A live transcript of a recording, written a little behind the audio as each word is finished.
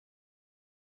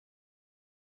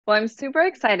Well, I'm super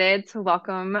excited to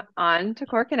welcome on to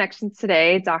Core Connections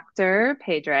today, Dr.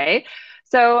 Pedre.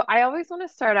 So, I always want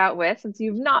to start out with, since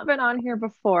you've not been on here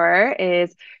before,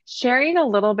 is sharing a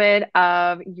little bit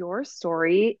of your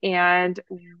story and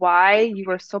why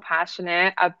you are so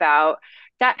passionate about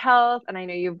gut health. And I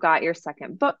know you've got your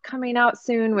second book coming out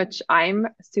soon, which I'm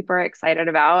super excited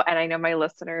about. And I know my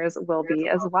listeners will be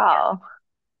as well.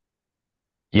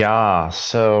 Yeah,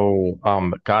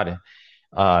 God,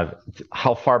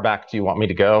 how far back do you want me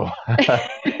to go?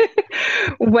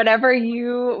 Whatever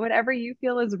you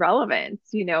feel is relevant,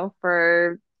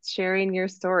 for sharing your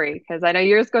story, because I know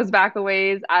yours goes back a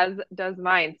ways, as does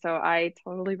mine. So I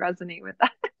totally resonate with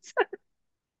that.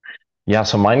 Yeah,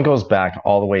 so mine goes back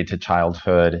all the way to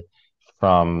childhood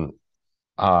from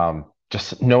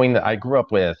just knowing that I grew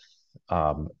up with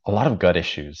a lot of gut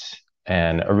issues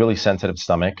and a really sensitive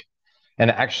stomach. And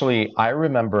actually, I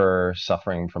remember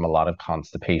suffering from a lot of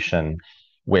constipation,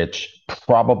 which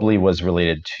probably was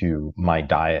related to my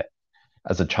diet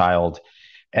as a child.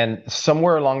 And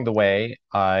somewhere along the way,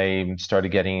 I started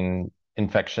getting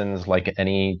infections like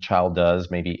any child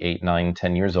does, maybe 8, 9,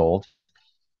 10 years old.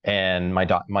 And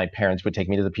my parents would take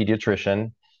me to the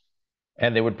pediatrician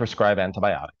and they would prescribe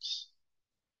antibiotics.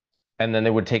 And then they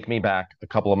would take me back a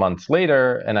couple of months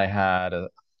later and I had a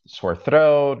sore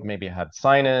throat, maybe I had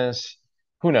sinus,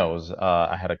 who knows?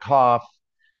 I had a cough.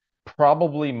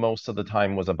 Probably most of the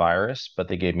time was a virus, but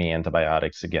they gave me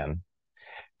antibiotics again.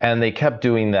 And they kept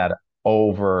doing that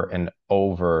over and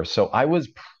over. So I was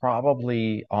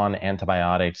probably on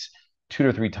antibiotics 2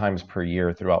 to 3 times per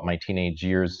year throughout my teenage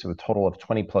years, to a total of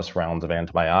 20 plus rounds of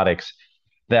antibiotics.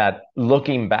 That,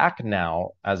 looking back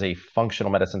now as a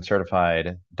functional medicine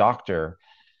certified doctor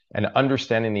and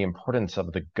understanding the importance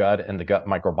of the gut and the gut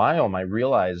microbiome, I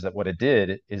realized that what it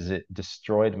did is it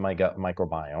destroyed my gut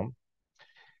microbiome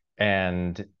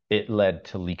and it led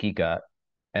to leaky gut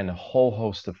and a whole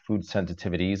host of food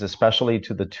sensitivities, especially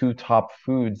to the two top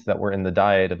foods that were in the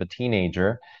diet of a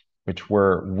teenager, which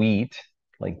were wheat,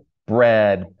 like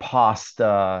bread,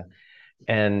 pasta,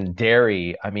 and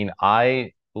dairy. I mean,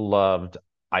 I loved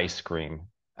ice cream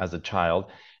as a child,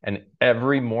 and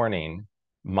every morning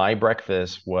my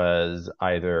breakfast was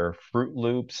either Fruit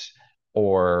Loops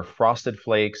or Frosted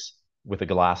Flakes with a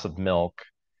glass of milk,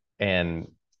 and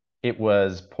it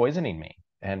was poisoning me.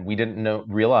 And we didn't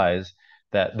realize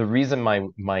that the reason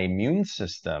my immune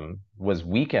system was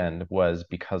weakened was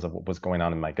because of what was going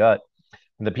on in my gut.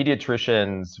 And the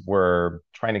pediatricians were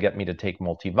trying to get me to take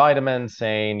multivitamins,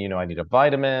 saying, I need a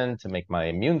vitamin to make my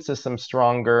immune system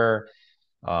stronger.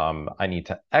 I need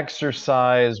to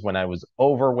exercise. When I was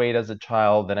overweight as a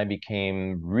child, then I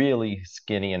became really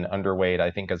skinny and underweight, I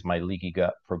think, as my leaky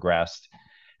gut progressed.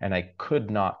 And I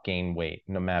could not gain weight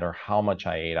no matter how much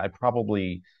I ate. I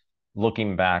probably,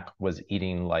 looking back, was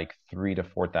eating like 3 to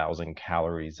 4,000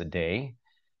 calories a day.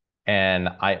 And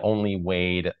I only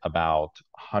weighed about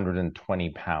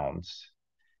 120 pounds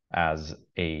as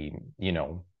a,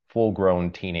 full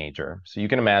grown teenager. So you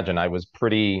can imagine I was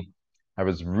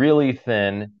really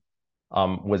thin,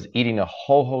 was eating a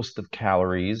whole host of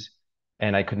calories,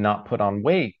 and I could not put on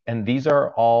weight. And these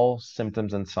are all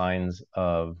symptoms and signs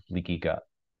of leaky gut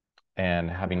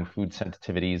and having food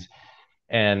sensitivities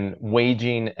and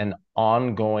waging an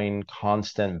ongoing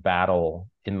constant battle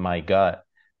in my gut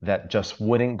that just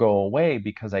wouldn't go away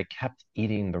because I kept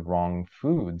eating the wrong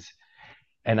foods.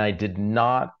 And I did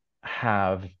not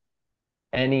have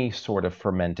any sort of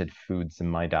fermented foods in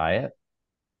my diet.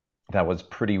 That was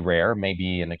pretty rare,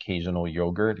 maybe an occasional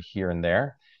yogurt here and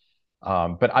there.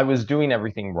 But I was doing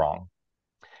everything wrong.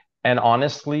 And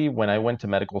honestly, when I went to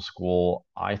medical school,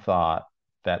 I thought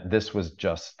that this was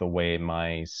just the way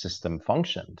my system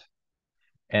functioned.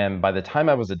 And by the time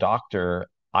I was a doctor,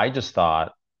 I just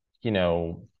thought, you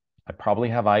know, I probably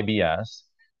have IBS.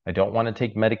 I don't want to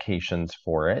take medications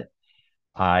for it.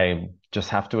 I just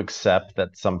have to accept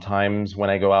that sometimes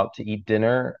when I go out to eat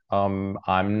dinner, I'm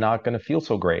not going to feel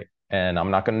so great and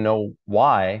I'm not going to know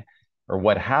why or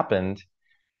what happened.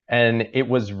 And it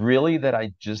was really that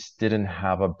I just didn't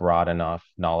have a broad enough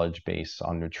knowledge base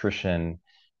on nutrition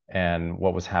and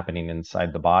what was happening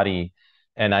inside the body.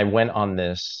 And I went on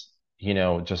this,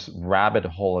 just rabbit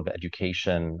hole of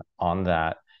education on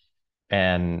that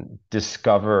and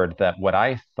discovered that what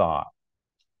I thought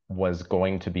was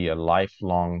going to be a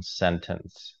lifelong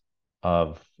sentence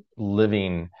of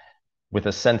living with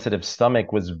a sensitive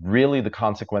stomach was really the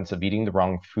consequence of eating the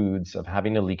wrong foods, of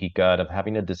having a leaky gut, of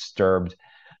having a disturbed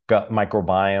gut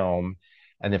microbiome.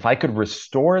 And if I could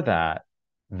restore that,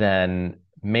 then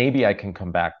maybe I can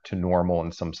come back to normal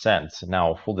in some sense.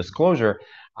 Now, full disclosure,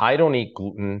 I don't eat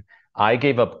gluten. I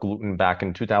gave up gluten back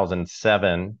in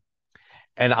 2007.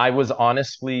 And I was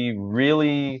honestly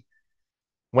really,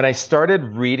 when I started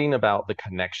reading about the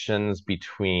connections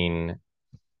between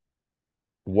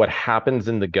what happens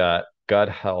in the gut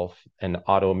health, and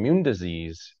autoimmune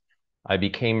disease, I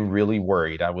became really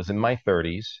worried. I was in my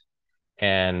 30s,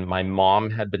 and my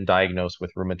mom had been diagnosed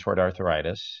with rheumatoid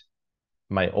arthritis.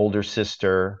 My older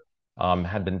sister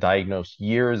had been diagnosed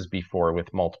years before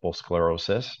with multiple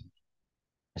sclerosis.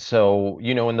 So,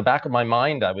 in the back of my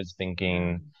mind, I was Yeah.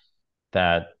 thinking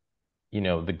that,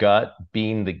 the gut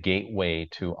being the gateway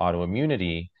to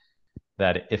autoimmunity,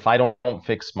 that if I don't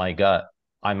fix my gut,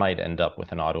 I might end up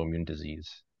with an autoimmune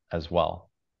disease as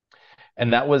well.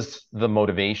 And that was the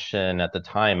motivation at the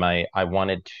time. I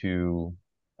wanted to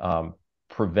um,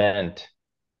 prevent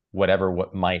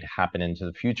what might happen into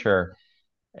the future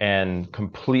and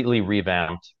completely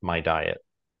revamped my diet.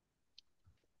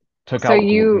 Took So out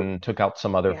you, gluten, took out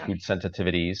some other yeah. food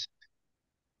sensitivities.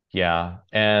 Yeah.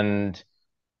 And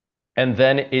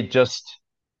then it just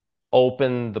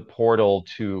opened the portal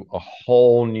to a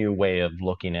whole new way of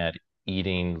looking at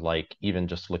eating, like even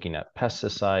just looking at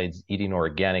pesticides, eating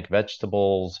organic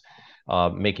vegetables,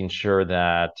 making sure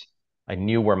that I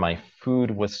knew where my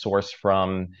food was sourced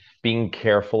from, being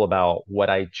careful about what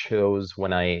I chose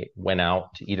when I went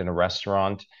out to eat in a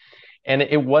restaurant. And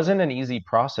it wasn't an easy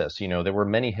process. There were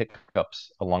many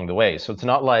hiccups along the way. So it's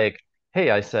not like,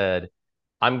 hey, I said,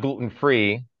 I'm gluten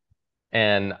free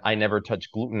and I never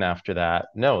touched gluten after that.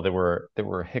 No, there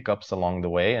were hiccups along the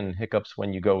way, and hiccups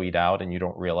when you go eat out and you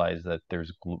don't realize that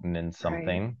there's gluten in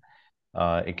Right. something.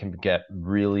 It can get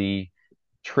really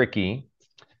tricky,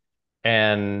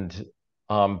 and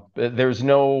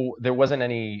there wasn't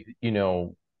any,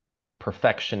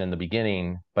 perfection in the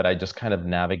beginning, but I just kind of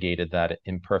navigated that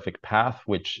imperfect path,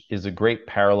 which is a great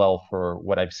parallel for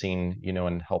what I've seen,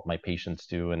 and help my patients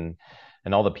do, and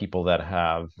all the people that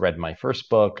have read my first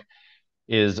book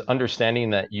is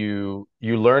understanding that you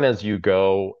learn as you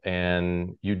go,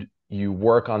 and you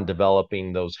work on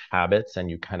developing those habits, and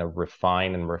you kind of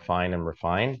refine and refine and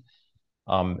refine.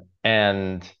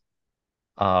 And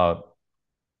uh,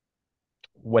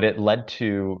 what it led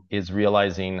to is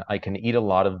realizing I can eat a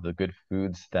lot of the good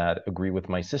foods that agree with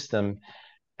my system,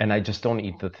 and I just don't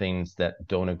eat the things that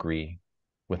don't agree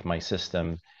with my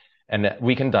system. And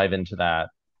we can dive into that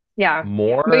Yeah.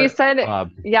 Well, you more. said,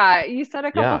 yeah, you said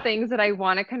a couple Yeah, things that I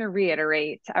want to kind of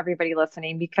reiterate to everybody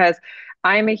listening because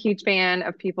I'm a huge fan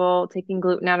of people taking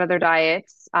gluten out of their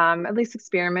diets, at least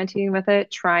experimenting with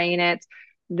it, trying it.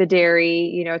 The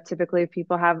dairy, typically if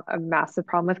people have a massive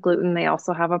problem with gluten, they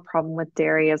also have a problem with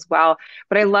dairy as well.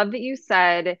 But I love that you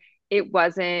said it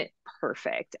wasn't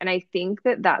perfect. And I think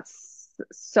that that's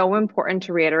so important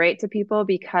to reiterate to people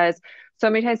because so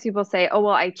many times people say, oh,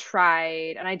 well, I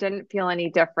tried and I didn't feel any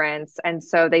difference. And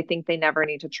so they think they never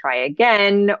need to try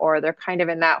again, or they're kind of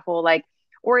in that whole like,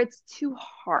 or it's too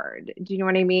hard. Do you know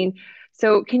what I mean?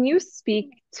 So, can you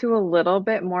speak to a little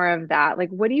bit more of that? Like,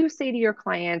 what do you say to your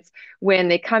clients when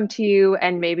they come to you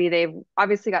and maybe they've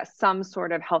obviously got some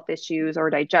sort of health issues or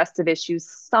digestive issues,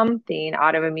 something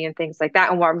autoimmune, things like that?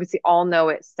 And we obviously all know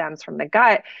it stems from the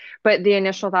gut. But the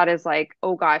initial thought is like,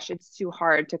 oh gosh, it's too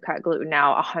hard to cut gluten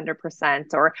out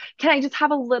 100%. Or can I just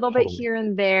have a little bit totally. here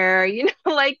and there?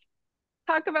 Like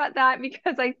talk about that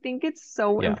because I think it's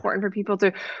so Yeah. important for people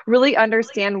to really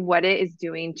understand what it is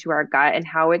doing to our gut and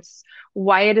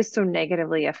why it is so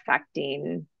negatively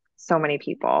affecting so many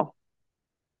people.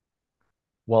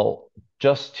 Well,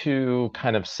 just to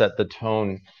kind of set the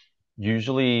tone,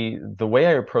 usually the way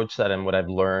I approach that and what I've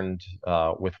learned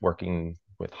with working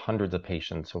with hundreds of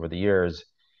patients over the years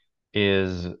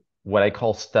is what I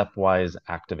call stepwise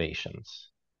activations.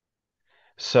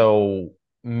 So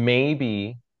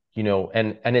maybe,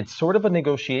 and it's sort of a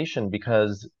negotiation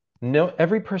because no,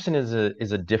 every person is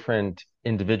a different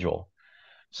individual.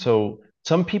 So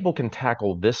some people can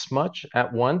tackle this much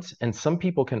at once, and some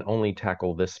people can only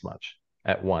tackle this much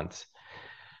at once.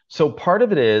 So part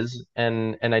of it is,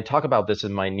 and I talk about this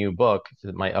in my new book,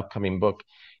 my upcoming book,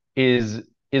 is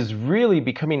is really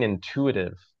becoming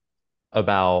intuitive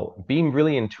about being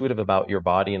really intuitive about your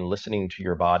body and listening to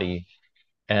your body.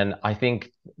 And I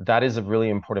think that is a really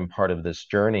important part of this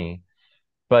journey,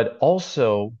 but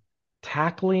also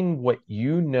tackling what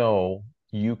you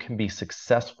can be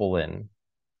successful in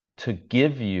to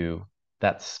give you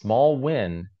that small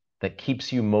win that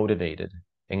keeps you motivated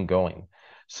and going.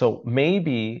 So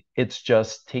maybe it's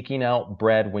just taking out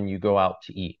bread when you go out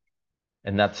to eat,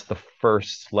 and that's the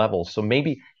first level. So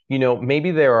maybe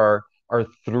there are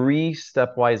three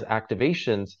stepwise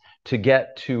activations to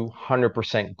get to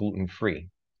 100% gluten free.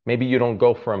 Maybe you don't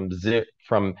go from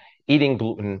eating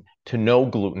gluten to no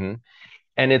gluten.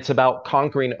 And it's about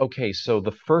conquering, okay, so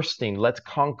the first thing, let's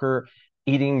conquer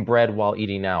eating bread while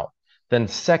eating out. Then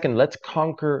second, let's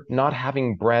conquer not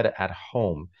having bread at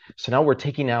home. So now we're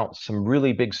taking out some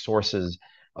really big sources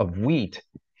of wheat.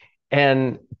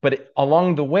 And but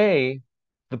along the way,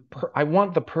 I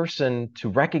want the person to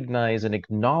recognize and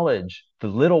acknowledge the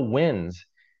little wins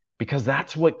because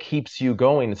that's what keeps you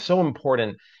going. It's so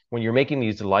important when you're making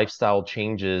these lifestyle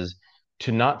changes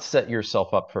to not set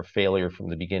yourself up for failure from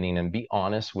the beginning and be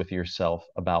honest with yourself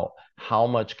about how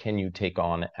much can you take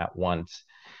on at once.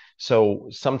 So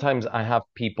sometimes I have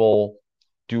people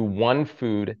do one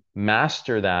food,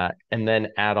 master that, and then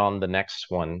add on the next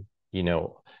one, you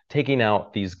know, taking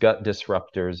out these gut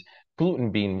disruptors, gluten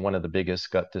being one of the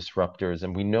biggest gut disruptors.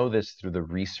 And we know this through the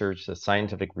research, the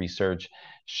scientific research,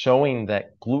 showing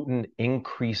that gluten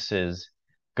increases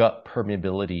gut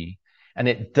permeability. And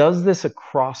it does this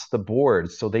across the board.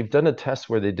 So they've done a test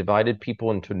where they divided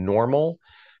people into normal,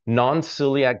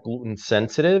 non-celiac gluten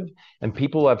sensitive, and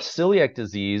people who have celiac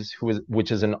disease,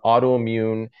 which is an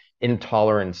autoimmune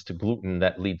intolerance to gluten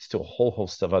that leads to a whole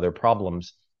host of other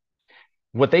problems.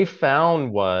 What they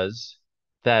found was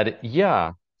that,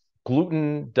 yeah,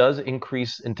 gluten does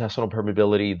increase intestinal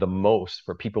permeability the most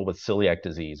for people with celiac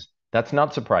disease. That's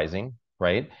not surprising,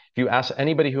 right? If you ask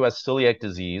anybody who has celiac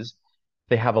disease,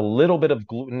 they have a little bit of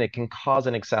gluten, it can cause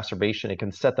an exacerbation. It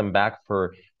can set them back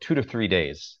for 2 to 3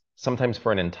 days, sometimes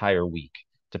for an entire week,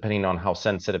 depending on how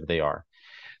sensitive they are.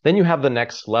 Then you have the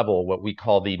next level, what we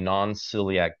call the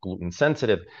non-celiac gluten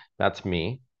sensitive. That's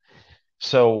me.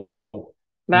 So you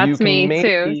That's can me too.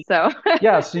 maybe, So,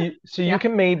 yeah, so you yeah.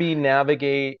 can maybe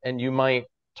navigate and you might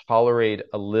tolerate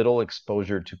a little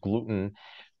exposure to gluten,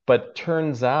 but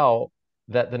turns out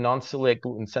that the non-celiac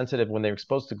gluten sensitive, when they're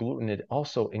exposed to gluten, it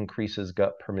also increases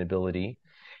gut permeability.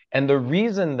 And the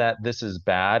reason that this is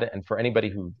bad, and for anybody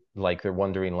who like they're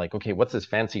wondering, like, okay, what's this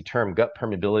fancy term, gut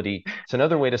permeability? It's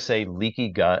another way to say leaky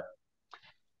gut.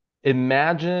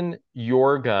 Imagine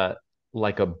your gut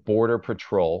like a border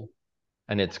patrol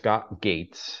and it's got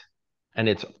gates and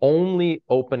it's only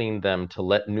opening them to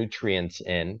let nutrients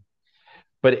in.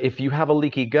 But if you have a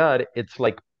leaky gut, it's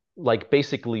like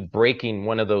basically breaking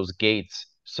one of those gates.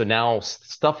 So now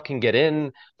stuff can get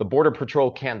in, the border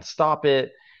patrol can't stop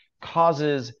it,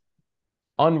 causes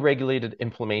unregulated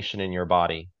inflammation in your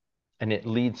body. And it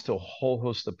leads to a whole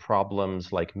host of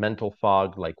problems like mental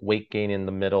fog, like weight gain in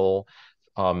the middle,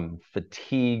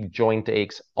 fatigue, joint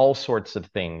aches, all sorts of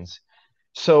things.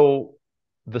 So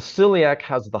the celiac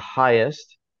has the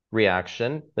highest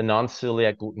reaction, the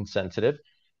non-celiac gluten sensitive.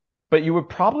 But you would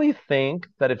probably think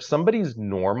that if somebody's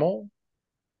normal,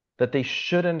 that they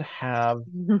shouldn't have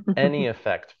any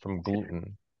effect from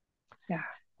gluten. Yeah.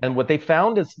 And what they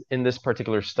found is in this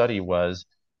particular study was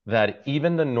that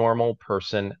even the normal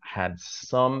person had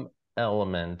some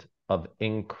element of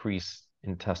increased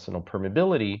intestinal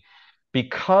permeability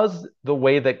because the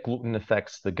way that gluten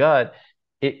affects the gut,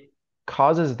 it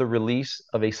causes the release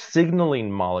of a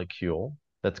signaling molecule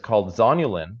that's called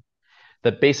zonulin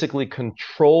that basically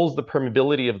controls the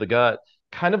permeability of the gut,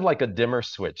 kind of like a dimmer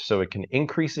switch. So it can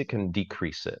increase it, can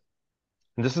decrease it.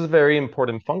 And this is a very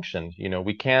important function. You know,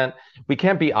 we can't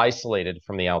be isolated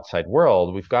from the outside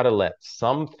world. We've got to let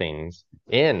some things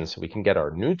in so we can get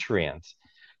our nutrients,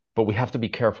 but we have to be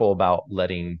careful about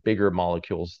letting bigger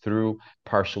molecules through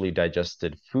partially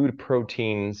digested food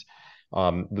proteins.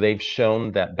 They've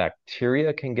shown that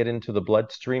bacteria can get into the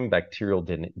bloodstream. Bacterial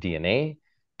DNA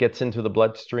gets into the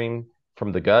bloodstream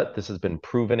from the gut. This has been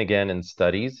proven again in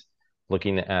studies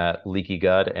looking at leaky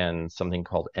gut and something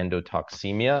called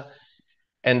endotoxemia.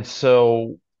 And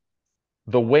so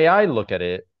the way I look at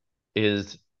it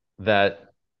is that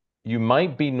you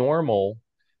might be normal,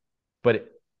 but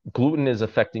gluten is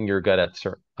affecting your gut at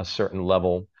a certain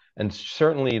level. And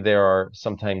certainly there are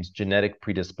sometimes genetic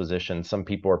predispositions. Some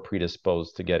people are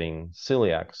predisposed to getting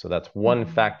celiac. So that's one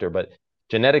Mhm. factor, but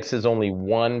genetics is only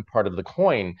one part of the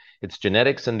coin. It's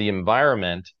genetics and the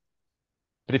environment.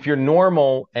 But if you're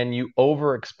normal and you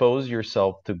overexpose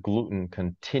yourself to gluten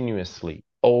continuously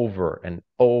over and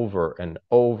over and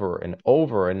over and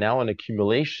over, and now an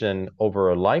accumulation over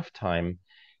a lifetime,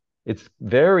 it's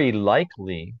very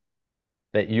likely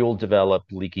that you'll develop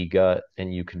leaky gut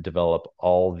and you can develop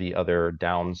all the other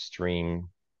downstream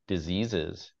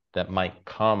diseases that might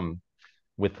come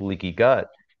with leaky gut.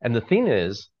 And the thing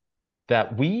is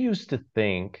that we used to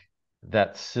think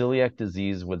that celiac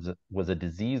disease was a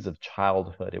disease of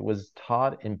childhood. It was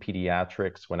taught in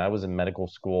pediatrics when I was in medical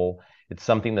school. It's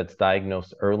something that's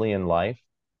diagnosed early in life.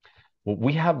 What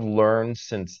we have learned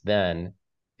since then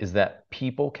is that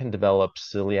people can develop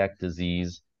celiac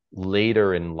disease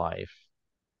later in life.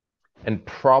 And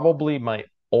probably my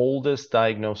oldest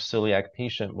diagnosed celiac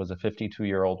patient was a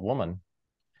 52-year-old woman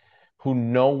who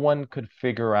no one could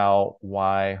figure out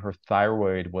why her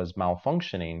thyroid was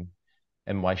malfunctioning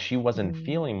and why she wasn't Mm,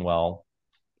 feeling well.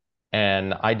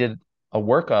 And I did a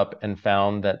workup and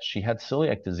found that she had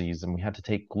celiac disease and we had to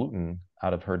take gluten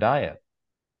out of her diet.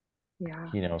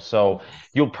 yeah. So It's,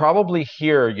 you'll probably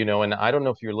hear, and I don't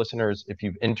know if your listeners, if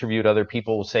you've interviewed other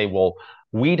people, will say, well,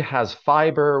 wheat has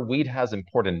fiber, wheat has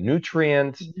important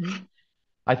nutrients.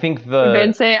 I think the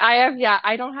Vincent, I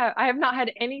have not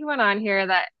had anyone on here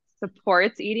that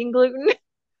supports eating gluten.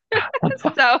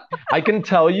 So, I can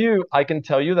tell you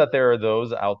that there are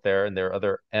those out there and there are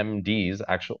other MDs,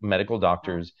 actual medical yeah,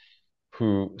 doctors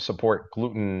who support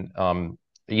gluten,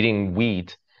 eating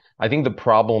wheat. I think the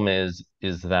problem is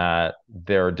that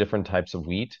there are different types of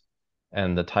wheat,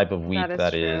 and the type of that wheat is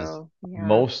that is true. Yeah,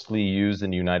 mostly used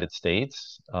in the United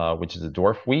States, which is a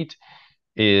dwarf wheat,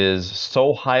 is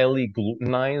so highly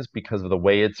glutenized because of the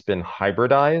way it's been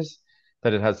hybridized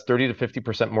that it has 30 to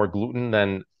 50% more gluten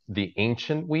than the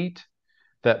ancient wheat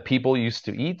that people used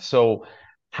to eat. So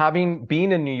having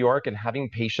being in New York and having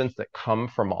patients that come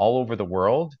from all over the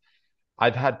world,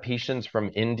 I've had patients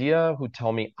from India who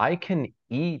tell me I can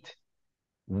eat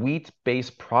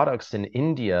wheat-based products in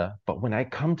India, but when I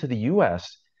come to the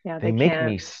US, yeah, they they make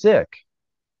me can't. sick.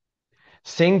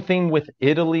 Same thing with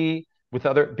Italy, with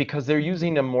other, because they're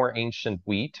using a Mhm. more ancient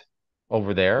wheat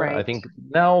over there. I Right, think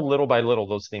now, little by little,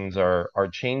 those things are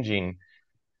changing.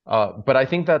 But I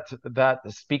think that that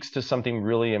speaks to something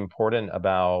really important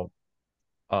about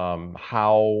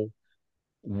how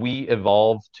we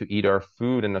evolved to eat our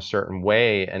food in a certain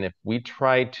way. And if we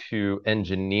try to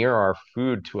engineer our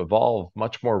food to evolve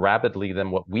much more rapidly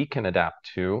than what we can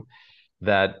adapt to,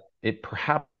 that it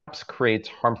perhaps creates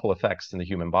harmful effects in the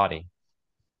human body.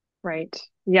 right.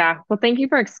 Yeah. Well, thank you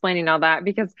for explaining all that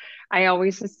because I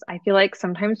feel like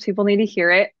sometimes people need to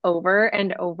hear it over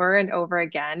and over and over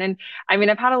again. And I mean,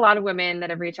 I've had a lot of women that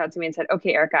have reached out to me and said,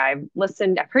 okay, Erica, I've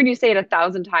listened, I've heard you say it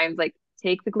 1,000 times, like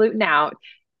take the gluten out.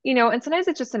 And sometimes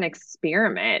it's just an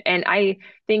experiment. And I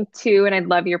think too, and I'd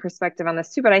love your perspective on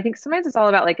this too, but I think sometimes it's all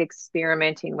about like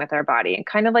experimenting with our body. And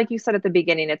kind of like you said at the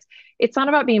beginning, it's not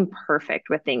about being perfect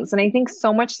with things. And I think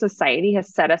so much society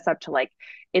has set us up to like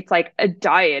it's like a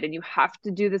diet and you have to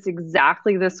do this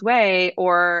exactly this way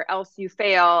or else you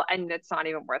fail and it's not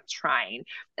even worth trying.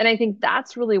 And I think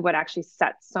that's really what actually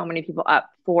sets so many people up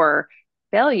for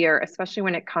failure, especially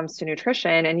when it comes to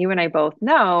nutrition. And you and I both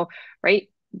know, right?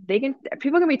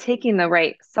 People can be taking the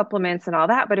right supplements and all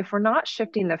that, but if we're not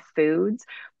shifting the foods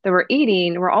that we're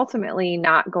eating, we're ultimately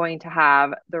not going to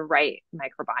have the right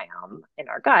microbiome in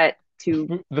our gut to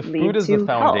The food lead is the to health.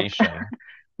 foundation.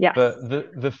 Yes.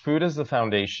 The food is the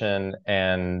foundation,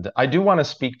 and I do want to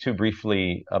speak to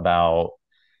briefly about,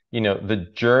 the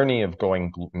journey of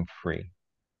going gluten free.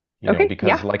 Okay. Because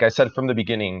Yeah. like I said from the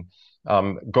beginning,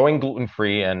 going gluten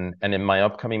free and in my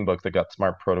upcoming book, The Gut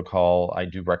Smart Protocol, I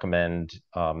do recommend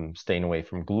staying away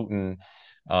from gluten.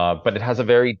 But it has a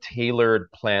very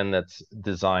tailored plan that's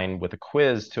designed with a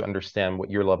quiz to understand what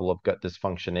your level of gut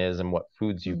dysfunction is and what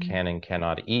foods you Mhm. can and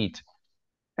cannot eat.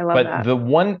 I love But that.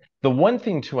 the one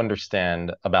thing to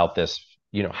understand about this,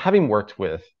 having worked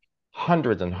with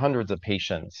hundreds and hundreds of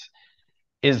patients,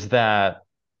 is that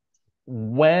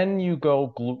when you go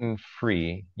gluten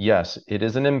free, yes, it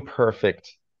is an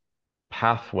imperfect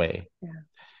pathway, Yeah.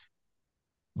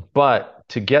 but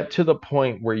to get to the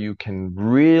point where you can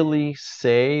really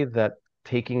say that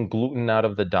taking gluten out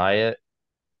of the diet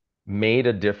made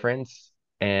a difference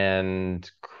and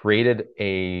created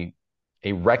a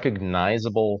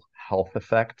recognizable health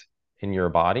effect in your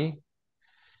body,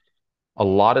 a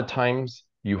lot of times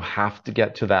you have to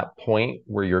get to that point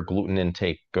where your gluten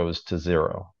intake goes to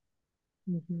zero.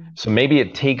 Mhm. So maybe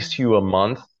it Yeah. takes you a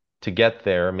month to get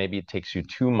there. Maybe it takes you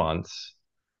 2 months.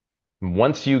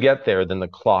 Once you get there, then the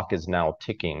clock is now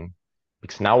ticking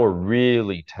because now we're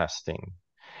really testing.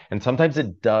 And sometimes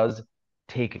it does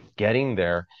take getting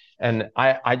there. And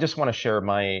I just want to share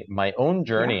my own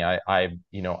Yeah. journey.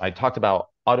 I talked about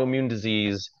autoimmune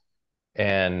disease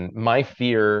and my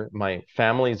fear, my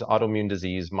family's autoimmune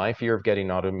disease, my fear of getting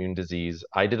autoimmune disease.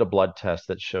 I did a blood test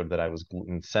that showed that I was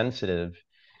gluten sensitive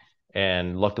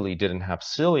and luckily didn't have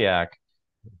celiac.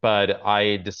 But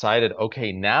I decided,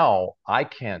 okay, now I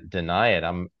can't deny it.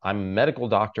 I'm a medical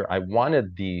doctor. I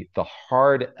wanted the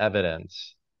hard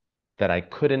evidence that I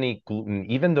couldn't eat gluten,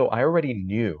 even though I already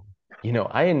knew.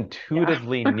 I Yeah.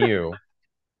 intuitively knew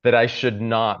that I should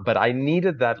not, but I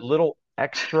needed that little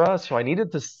extra. So I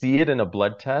needed to see it in a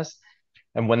blood test.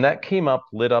 And when that came up,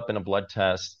 lit up in a blood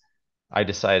test, I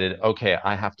decided, okay,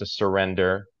 I have to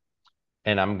surrender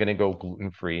and I'm going to go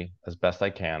gluten free as best I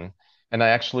can. And I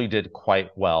actually did quite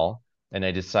well. And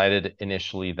I decided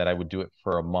initially that I would do it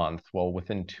for a month. Well,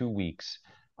 within 2 weeks,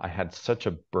 I had such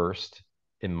a burst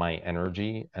in my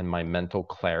energy and my mental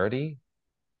clarity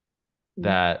Mm.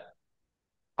 that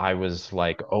I was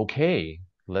like, okay,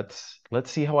 let's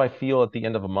see how I feel at the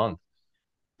end of a month.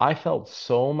 I felt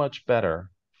so much better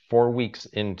 4 weeks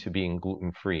into being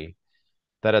gluten free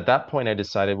that at that point I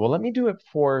decided, well, let me do it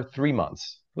for 3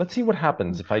 months. Let's see what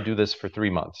happens if I do this for 3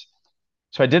 months.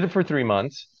 So I did it for 3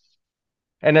 months.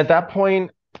 And at that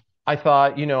point, I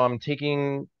thought, I'm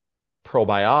taking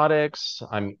probiotics.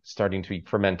 I'm starting to eat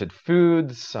fermented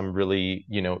foods. I'm really,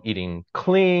 eating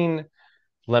clean.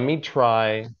 Let me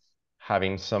try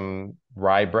having some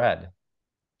rye bread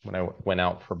when I went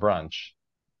out for brunch.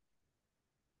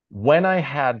 When I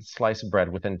had slice of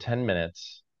bread within 10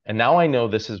 minutes, and now I know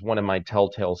this is one of my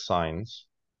telltale signs,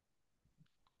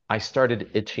 I started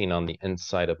itching on the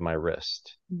inside of my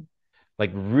wrist,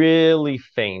 like really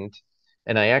faint.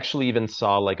 And I actually even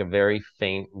saw like a very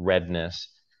faint redness.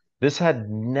 This had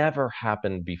never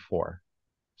happened before.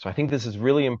 So I think this is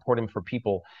really important for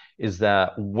people is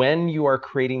that when you are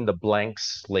creating the blank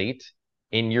slate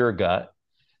in your gut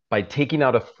by taking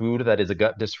out a food that is a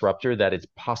gut disruptor, that is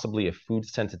possibly a food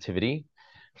sensitivity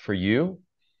for you,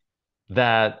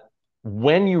 that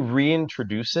when you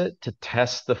reintroduce it to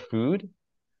test the food,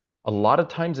 a lot of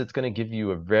times it's going to give you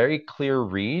a very clear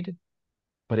read,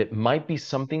 but it might be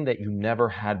something that you never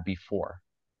had before.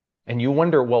 And you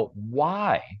wonder, well,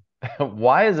 why?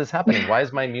 Why is this happening? Why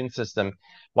is my immune system,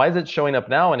 why is it showing up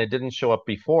now and it didn't show up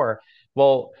before?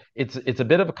 Well, it's a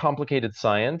bit of a complicated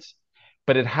science,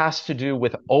 but it has to do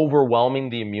with overwhelming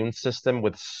the immune system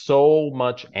with so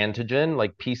much antigen,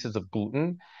 like pieces of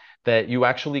gluten, that you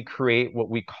actually create what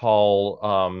we call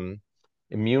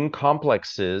immune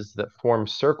complexes that form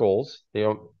circles. They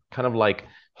kind of like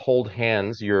hold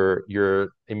hands. Your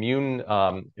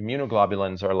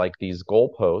immunoglobulins are like these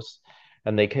goalposts,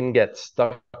 and they can get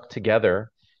stuck together.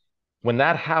 When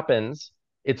that happens,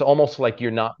 it's almost like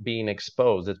you're not being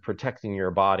exposed. It's protecting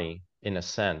your body in a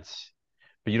sense,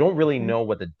 but you don't really know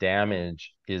what the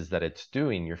damage is that it's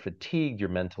doing. You're fatigued, you're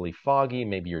mentally foggy,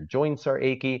 maybe your joints are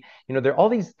achy. There are all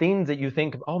these things that you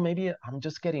think, oh, maybe I'm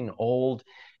just getting old.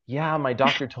 Yeah, my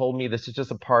doctor told me this is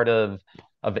just a part of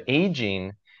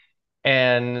aging.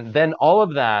 And then all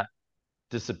of that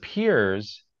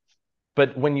disappears.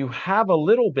 But when you have a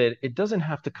little bit, it doesn't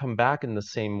have to come back in the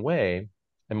same way.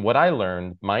 And what I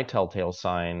learned, my telltale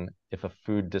sign, if a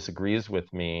food disagrees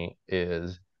with me,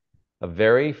 is a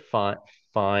very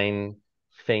fine,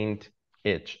 faint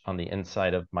itch on the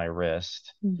inside of my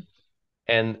wrist.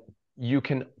 And you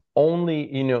can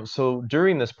only, so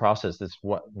during this process, this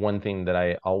one thing that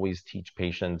I always teach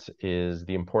patients is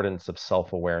the importance of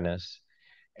self-awareness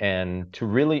and to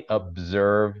really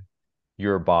observe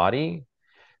your body,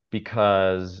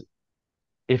 because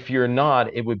if you're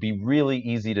not, it would be really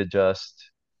easy to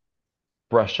just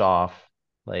brush off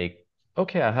like,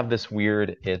 okay, I have this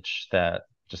weird itch that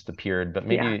just appeared, but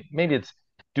Yeah. maybe it's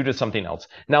due to something else.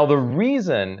 Now, the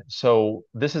reason, so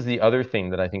this is the other thing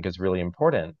that I think is really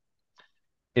important,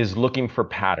 is looking for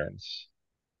patterns.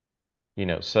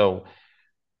 So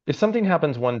if something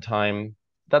happens one time,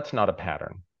 that's not a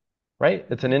pattern, right?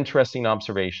 It's an interesting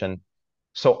observation.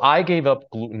 So I gave up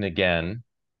gluten again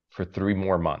for 3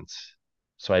 more months.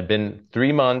 So I'd been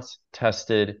 3 months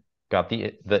tested, got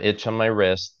the itch on my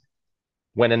wrist,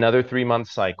 went another 3 month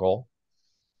cycle.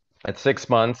 At 6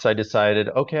 months, I decided,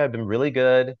 okay, I've been really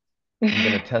good. I'm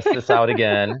going to test this out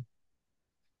again.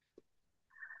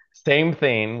 Same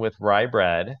thing with rye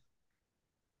bread.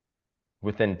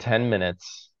 Within 10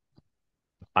 minutes,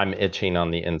 I'm itching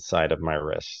on the inside of my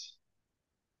wrist.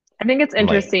 I think it's I'm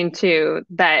like, interesting too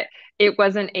that it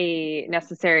wasn't a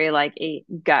necessary like a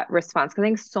gut response. 'Cause I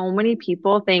think so many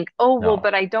people think, oh, well, no.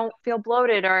 but I don't feel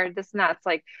bloated or this and that. It's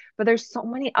like, but there's so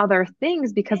many other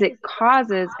things because it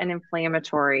causes an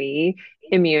inflammatory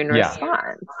immune Yeah.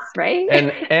 response, right?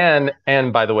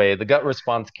 And by the way, the gut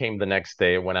response came the next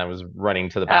day when I was running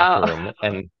to the Oh, bathroom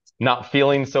and not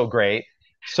feeling so great.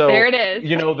 there So, it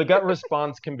is. the gut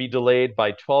response can be delayed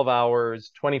by 12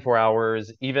 hours, 24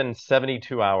 hours, even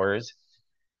 72 hours.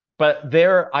 But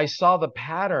there I saw the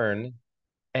pattern,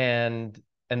 and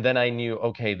then I knew,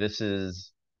 okay,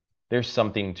 there's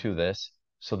something to this.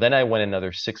 So then I went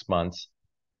another 6 months.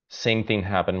 Same thing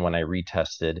happened when I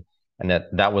retested, and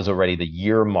that was already the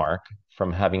year mark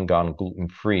from having gone gluten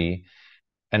free.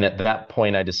 And at that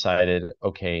point, I decided,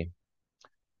 okay,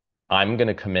 I'm going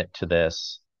to commit to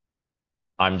this.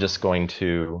 I'm just going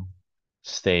to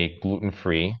stay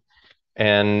gluten-free.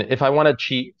 And if I want to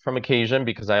cheat from occasion,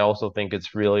 because I also think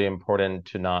it's really important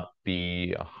to not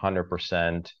be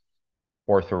 100%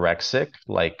 orthorexic,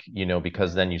 like,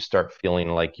 because then you start feeling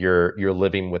like you're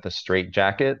living with a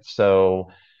straitjacket.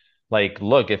 So, like,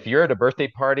 look, if you're at a birthday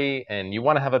party and you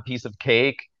want to have a piece of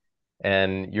cake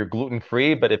and you're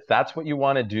gluten-free, but if that's what you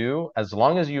want to do, as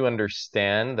long as you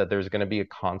understand that there's going to be a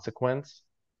consequence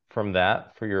from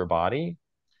that for your body,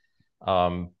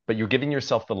 but you're giving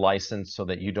yourself the license so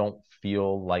that you don't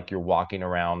feel like you're walking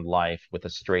around life with a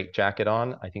straitjacket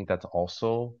on. I think that's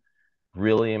also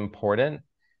really important,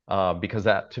 because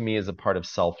that to me is a part of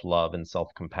self-love and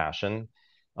self-compassion.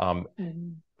 Um,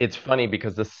 Mhm. it's funny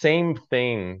because the same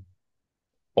thing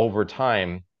over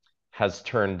time has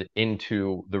turned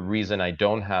into the reason I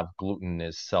don't have gluten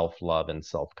is self-love and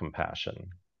self-compassion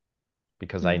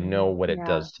because I know what it Yeah,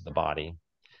 does to the body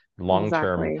long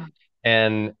term. exactly.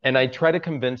 And I try to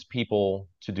convince people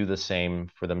to do the same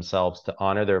for themselves, to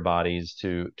honor their bodies,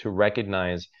 to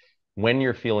recognize when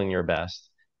you're feeling your best,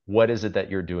 what is it that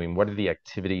you're doing? What are the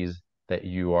activities that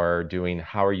you are doing?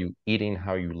 How are you eating?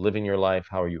 How are you living your life?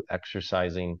 How are you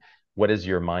exercising? What is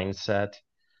your mindset?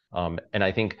 And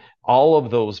I think all of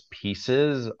those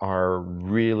pieces are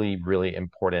really, really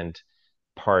important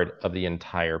part of the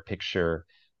entire picture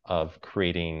of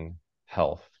creating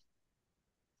health.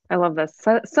 I love this.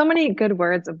 So many good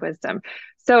words of wisdom.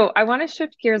 So I want to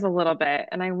shift gears a little bit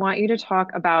and I want you to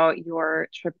talk about your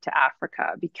trip to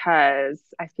Africa because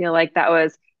I feel like that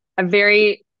was a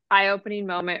very eye-opening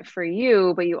moment for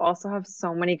you, but you also have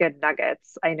so many good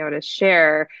nuggets I know to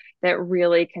share that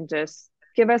really can just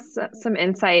give us some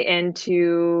insight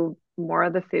into more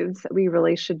of the foods that we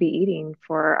really should be eating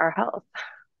for our health.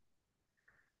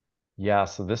 Yeah,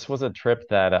 so this was a trip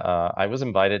that I was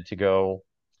invited to go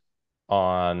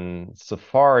on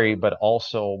safari, but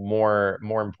also more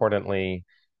importantly,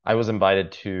 I was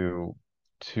invited to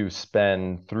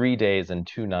spend 3 days and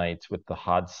 2 nights with the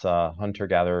Hadza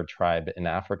hunter-gatherer tribe in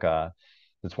Africa.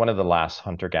 It's one of the last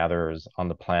hunter-gatherers on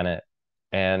the planet,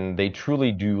 and they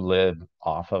truly do live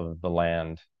off of the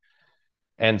land.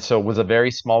 And so it was a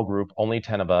very small group, only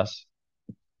 10 of us,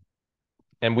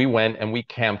 and we went and we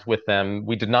camped with them.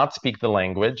 We did not speak the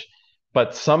language,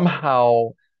 but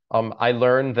somehow I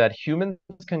learned that humans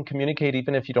can communicate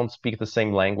even if you don't speak the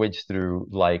same language through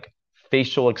like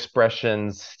facial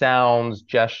expressions, sounds,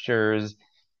 gestures.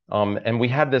 And we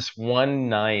had this one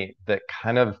night that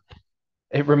kind of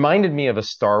it reminded me of a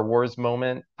Star Wars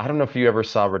moment. I don't know if you ever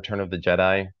saw Return of the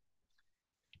Jedi,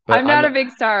 but I'm not a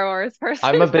big Star Wars person.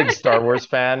 I'm a big Star Wars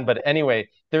fan, but anyway,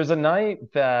 there's a night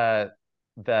that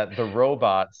the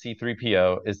robot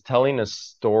C3PO is telling a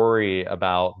story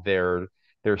about their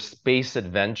space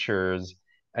adventures,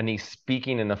 and he's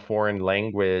speaking in a foreign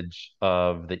language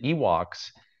of the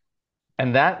Ewoks.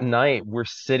 And that night, we're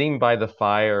sitting by the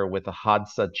fire with the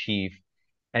Hadza chief,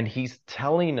 and he's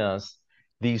telling us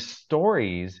these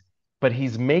stories, but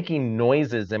he's making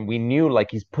noises, and we knew like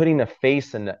he's putting a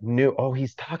face and knew, oh,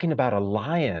 he's talking about a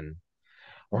lion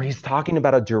or he's talking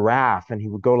about a giraffe and he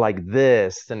would go like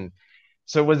this. And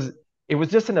so it was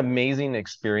just an amazing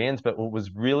experience. But what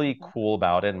was really cool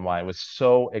about it and why I was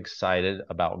so excited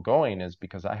about going is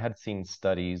because I had seen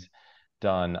studies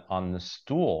done on the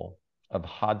stool of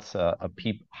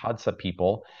Hadza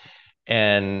people,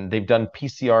 and they've done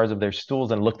PCRs of their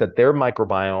stools and looked at their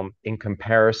microbiome in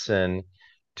comparison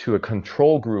to a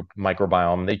control group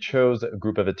microbiome. They chose a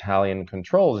group of Italian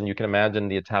controls, and you can imagine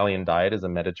the Italian diet is a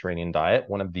Mediterranean diet,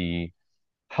 one of the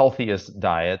healthiest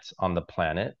diets on the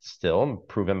planet, still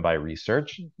proven by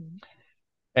research. Mhm.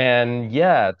 And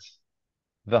yet,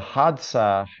 the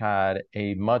Hadza had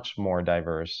a much more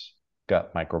diverse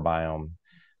gut microbiome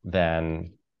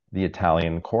than the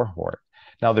Italian cohort.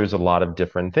 Now, there's a lot of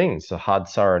different things. The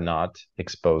Hadza are not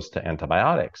exposed to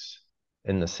antibiotics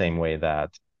in the same way that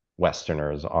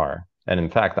Westerners are. And in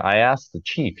fact, I asked the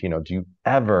chief, have you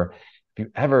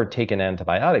ever taken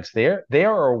antibiotics? They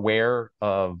are aware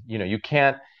of, you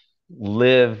can't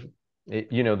live,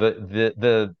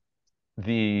 the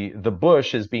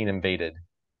bush is being invaded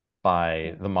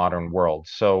by the modern world.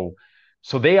 So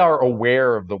they are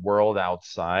aware of the world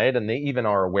outside, and they even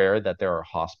are aware that there are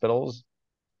hospitals.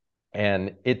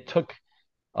 And it took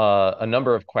a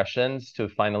number of questions to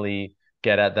finally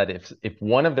get at that if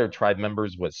one of their tribe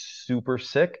members was super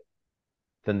sick,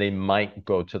 then they might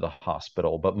go to the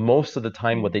hospital. But most of the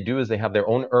time, what they do is they have their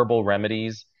own herbal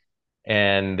remedies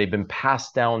and they've been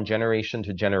passed down generation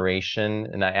to generation.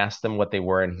 And I asked him what they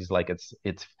were, and he's like,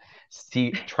 it's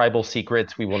tribal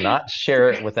secrets. We will not share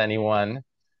it with Secrets. anyone.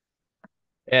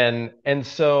 And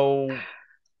so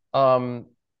um,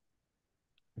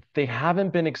 they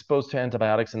haven't been exposed to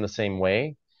antibiotics in the same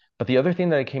way. But the other thing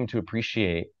that I came to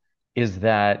appreciate is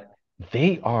that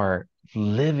they are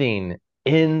living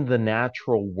in the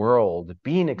natural world,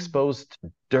 being exposed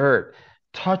to dirt,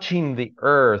 touching the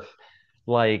earth,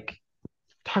 like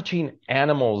touching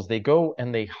animals. They go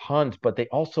and they hunt, but they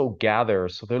also gather.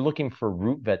 So they're looking for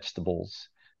root vegetables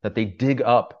that they dig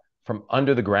up from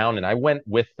under the ground. And I went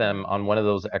with them on one of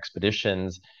those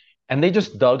expeditions, and they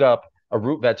just dug up a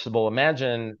root vegetable.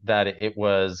 Imagine that it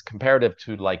was comparative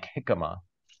to like jicama.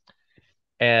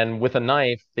 And with a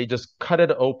knife, they just cut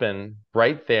it open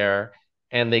right there,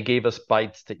 and they gave us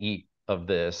bites to eat of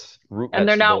this root And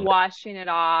they're not vegetable. washing it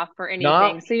off or anything.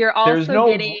 Not, So you're there's also no,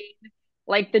 getting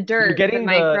like the you're dirt, the getting the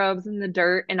microbes in the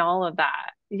dirt and all of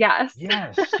that. Yes.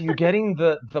 Yes, you're getting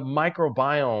the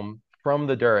microbiome from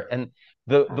the dirt. And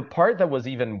the part that was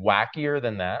even wackier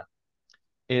than that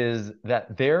is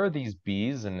that there are these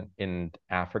bees in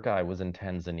Africa. I was in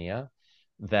Tanzania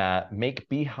that make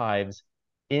beehives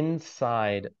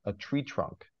inside a tree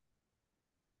trunk.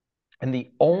 And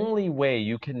the only way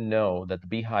you can know that the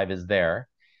beehive is there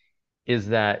is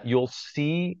that you'll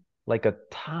see like a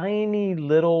tiny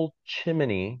little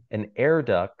chimney, an air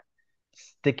duct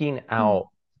sticking out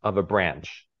of a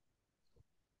branch.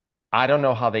 I don't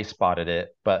know how they spotted it,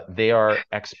 but they are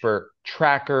expert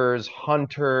trackers,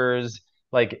 hunters.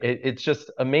 Like it's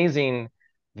just amazing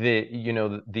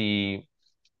the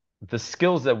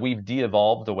skills that we've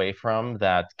de-evolved away from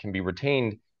that can be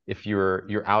retained if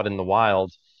you're out in the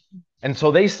wild. And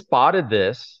so they spotted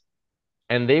this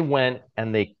and they went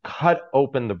and they cut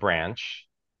open the branch,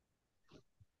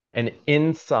 and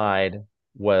inside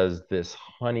was this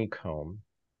honeycomb.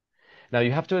 Now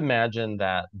you have to imagine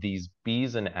that these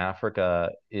bees in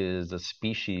Africa is a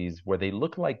species where they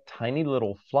look like tiny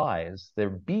little flies. They're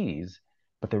bees,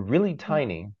 but they're really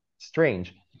tiny.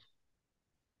 Strange.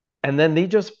 And then they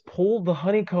just pull the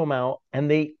honeycomb out and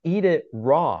they eat it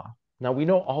raw. Now we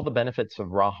know all the benefits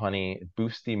of raw honey. It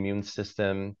boosts the immune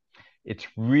system. It's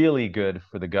really good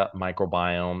for the gut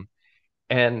microbiome.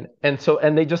 And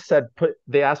they just said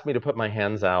they asked me to put my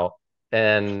hands out,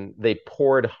 and they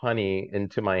poured honey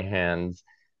into my hands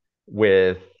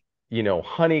with,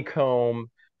 honeycomb.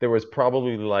 There was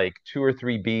probably like two or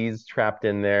three bees trapped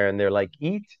in there, and they're like,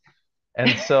 eat.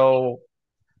 And so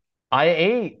I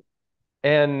ate,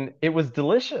 and it was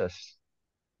delicious.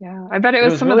 Yeah, I bet it It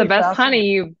was was some of the really best honey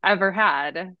fascinating. you've ever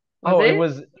had. Was Oh, it?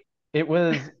 it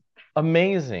was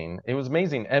amazing. It was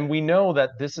amazing. And we know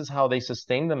that this is how they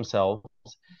sustain themselves.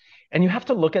 And you have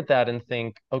to look at that and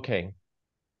think, okay,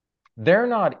 they're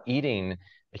not eating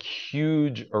a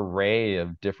huge array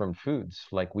of different foods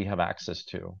like we have access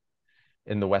to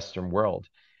in the Western world.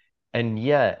 And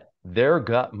yet their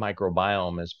gut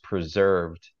microbiome is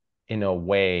preserved in a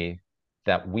way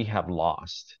that we have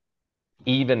lost,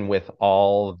 even with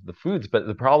all the foods. But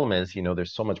the problem is,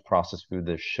 there's so much processed food,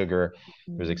 there's sugar,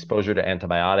 there's Mm. exposure to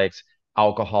antibiotics,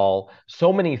 alcohol,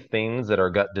 so many things that are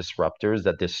gut disruptors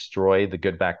that destroy the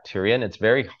good bacteria. And it's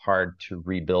very hard to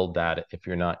rebuild that if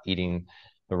you're not eating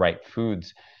the right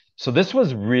foods. So this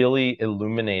was really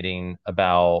illuminating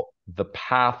about the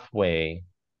pathway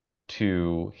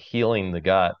to healing the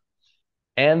gut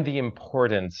and the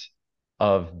importance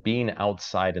of being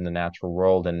outside in the natural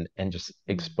world and just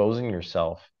exposing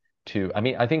yourself to, I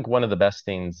mean, I think one of the best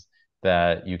things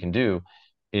that you can do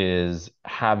is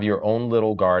have your own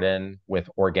little garden with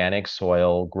organic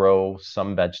soil, grow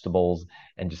some vegetables,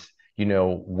 and just,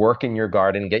 work in your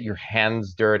garden, get your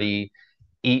hands dirty,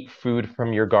 eat food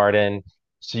from your garden.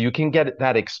 So you can get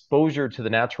that exposure to the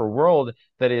natural world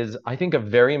that is, I think, a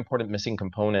very important missing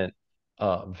component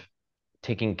of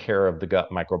taking care of the gut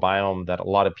microbiome that a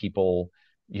lot of people,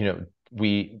 you know,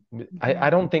 we I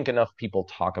Mhm. don't think enough people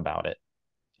talk about it.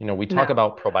 We talk No.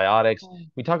 about probiotics,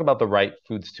 we talk about the right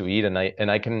foods to eat, and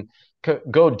I can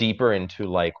go deeper into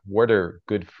like what are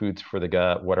good foods for the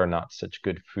gut, what are not such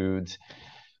good foods.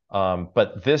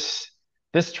 But this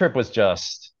trip was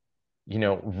just,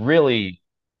 really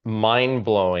mind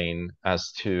blowing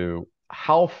as to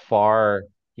how far,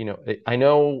 I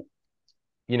know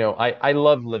I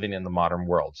love living in the modern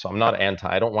world, so I'm not anti.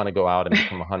 I don't want to go out and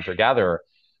become a hunter gatherer.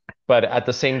 But at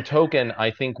the same token,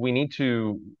 I think we need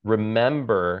to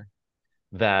remember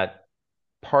that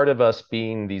part of us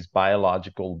being these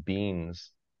biological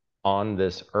beings on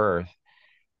this earth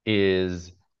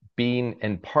is being,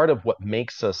 and part of what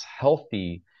makes us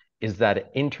healthy is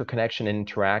that interconnection,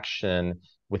 interaction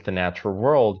with the natural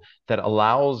world that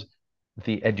allows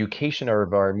the education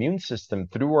of our immune system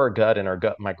through our gut and our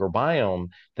gut microbiome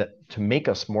that to make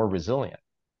us more resilient.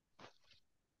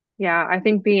 Yeah, I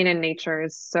think being in nature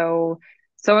is so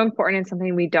important and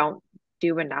something we don't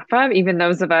do enough of. Even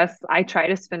those of us, I try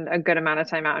to spend a good amount of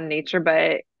time out in nature,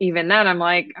 but even then, I'm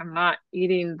like, I'm not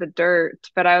eating the dirt.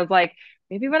 But I was like,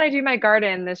 maybe when I do my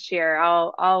garden this year,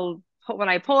 I'll put, when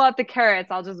I pull out the carrots,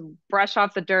 I'll just brush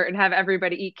off the dirt and have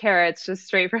everybody eat carrots just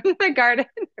straight from the garden,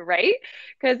 right?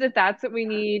 Because if that's what we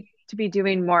need to be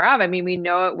doing more of, I mean, we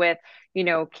know it with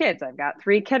kids. I've got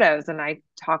three kiddos and I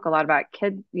talk a lot about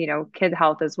kid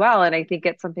health as well. And I think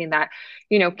it's something that,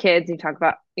 kids, you talk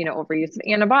about, overuse of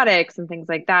antibiotics and things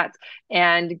like that,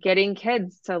 and getting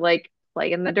kids to like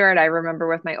play in the dirt. I remember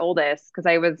with my oldest,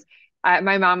 because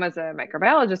my mom was a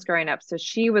microbiologist growing up, so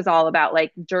she was all about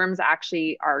like germs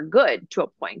actually are good to a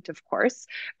point, of course.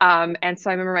 And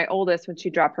so I remember my oldest, when she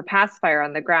dropped her pacifier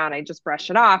on the ground, I just brush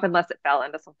it off unless it fell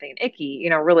into something icky,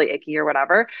 really icky or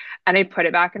whatever. And I put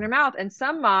it back in her mouth. And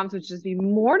some moms would just be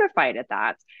mortified at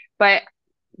that. But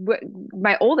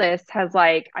my oldest has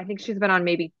like, I think she's been on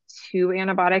maybe two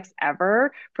antibiotics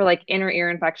ever for like inner ear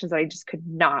infections that I just could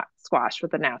not squash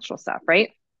with the natural stuff, right?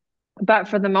 But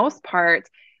for the most part,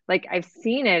 like I've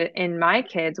seen it in my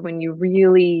kids when you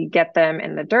really get them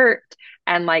in the dirt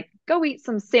and like go eat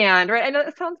some sand, right? I know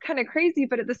it sounds kind of crazy,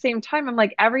 but at the same time, I'm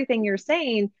like, everything you're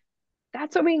saying,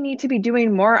 that's what we need to be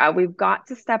doing more of. We've got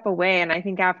to step away. And I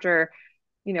think after,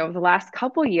 the last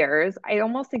couple years, I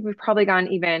almost think we've probably gone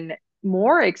even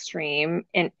more extreme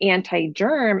in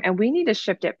anti-germ, and we need to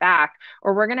shift it back,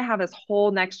 or we're going to have this whole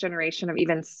next generation of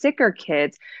even sicker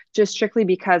kids just strictly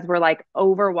because we're like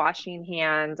over washing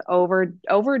hands,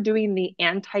 overdoing the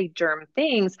anti-germ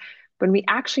things when we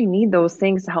actually need those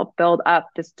things to help build up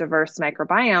this diverse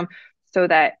microbiome so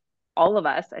that all of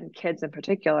us, and kids in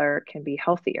particular, can be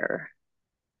healthier.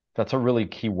 That's a really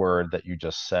key word that you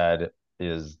just said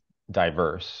is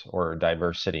diverse or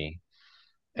diversity.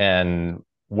 And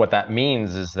what that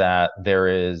means is that there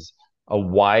is a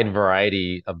wide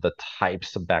variety of the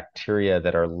types of bacteria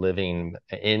that are living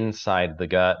inside the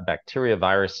gut, bacteria,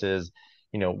 viruses.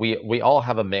 We all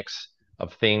have a mix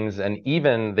of things, and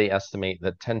even they estimate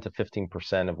that 10 to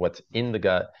 15% of what's in the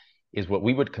gut is what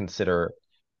we would consider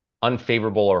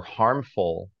unfavorable or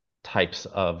harmful types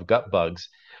of gut bugs.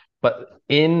 But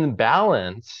in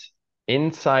balance,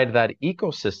 inside that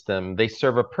ecosystem, they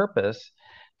serve a purpose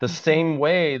the Mhm. same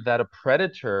way that a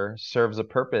predator serves a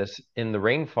purpose in the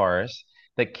rainforest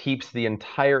that keeps the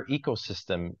entire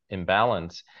ecosystem in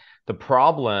balance. The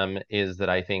problem is that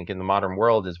I think in the modern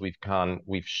world is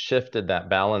we've shifted that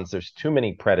balance. There's too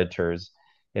many predators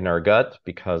in our gut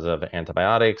because of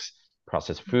antibiotics,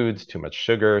 processed foods, too much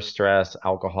sugar, stress,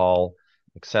 alcohol,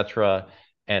 etc.,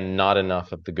 and not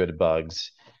enough of the good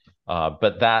bugs.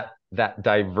 But that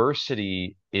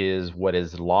diversity is what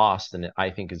is lost, and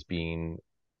I think is being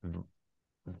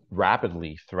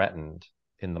rapidly threatened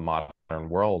in the modern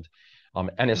world.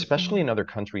 And especially Mhm. in other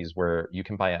countries where you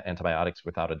can buy antibiotics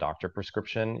without a doctor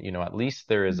prescription, at least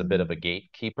there is a bit of a Mhm.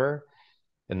 gatekeeper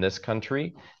in this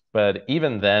country. But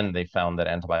even then, they found that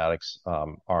antibiotics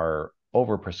are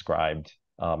overprescribed,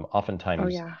 Oh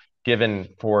oftentimes yeah. given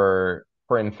for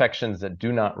infections that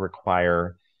do not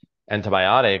require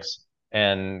antibiotics.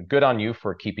 And good on you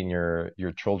for keeping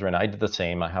your children. I did the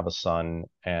same. I have a son,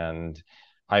 and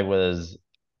I was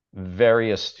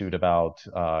very astute about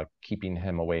keeping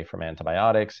him away from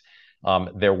antibiotics.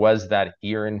 There was that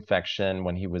ear infection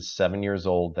when he was 7 years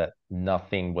old that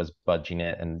nothing was budging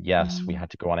it. And yes, we Mhm. had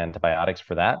to go on antibiotics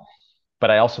for that.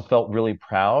 But I also felt really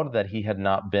proud that he had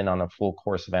not been on a full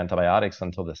course of antibiotics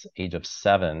until this age of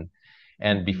 7.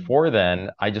 And Mhm. before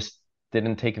then, I just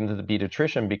didn't take him to the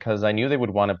pediatrician because I knew they would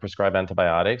want to prescribe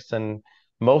antibiotics. And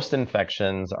most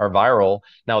infections are viral.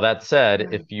 Now, that said, Yeah.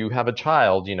 if you have a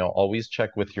child, always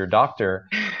check with your doctor,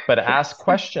 but ask Yes.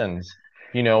 questions,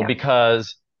 Yeah.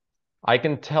 because I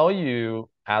can tell you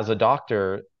as a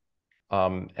doctor,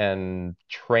 and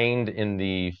trained in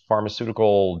the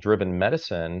pharmaceutical driven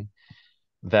medicine,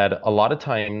 that a lot of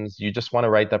times you just want to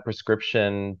write that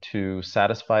prescription to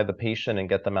satisfy the patient and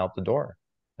get them out the door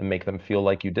and make them feel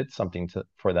like you did something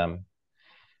for them.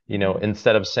 Mhm.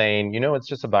 Instead of saying, it's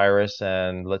just a virus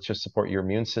and let's just support your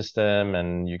immune system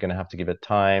and you're going to have to give it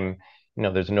time.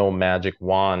 There's no magic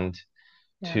wand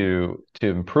Yeah. to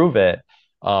improve it.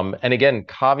 And again,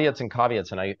 caveats and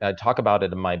caveats, and I talk about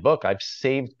it in my book. I've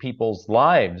saved people's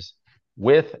lives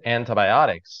with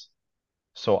antibiotics.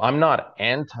 So I'm not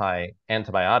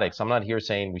anti-antibiotics. I'm not here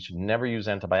saying we should never use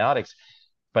antibiotics,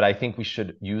 but I think we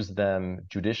should use them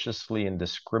judiciously and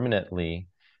discriminately,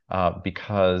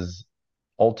 because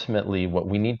ultimately what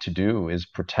we need to do is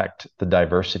protect the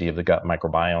diversity of the gut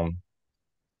microbiome.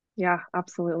 Yeah,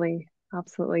 absolutely.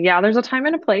 Absolutely. Yeah, there's a time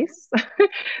and a place.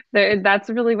 That's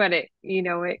really what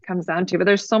it comes down to. But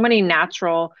there's so many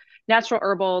natural natural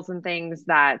herbals and things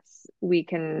that we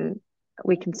can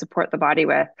we can support the body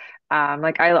with.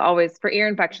 Like I always, for ear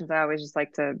infections, I always just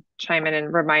like to chime in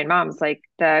and remind moms, like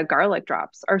the garlic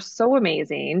drops are so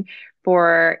amazing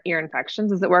for ear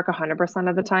infections. Does it work 100%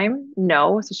 of the time?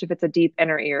 No, especially if it's a deep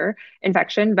inner ear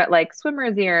infection. But like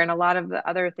swimmer's ear and a lot of the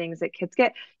other things that kids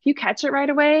get, if you catch it right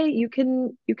away, you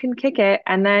can kick it,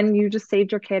 and then you just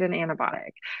saved your kid an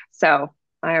antibiotic. So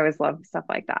I always love stuff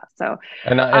like that. So,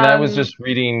 And I was um, just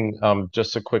reading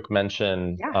just a quick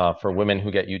mention yeah. for women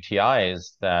who get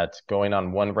UTIs that going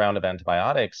on one round of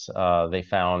antibiotics, they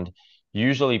found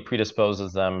usually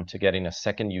predisposes them to getting a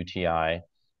second UTI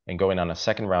and going on a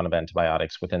second round of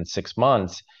antibiotics within 6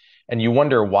 months. And you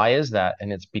wonder, why is that?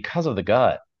 And it's because of the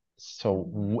gut. So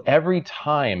Mhm. every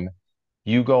time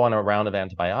you go on a round of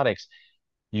antibiotics,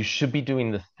 you should be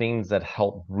doing the things that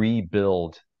help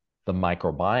rebuild the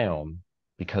microbiome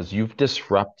because you've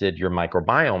disrupted your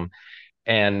microbiome.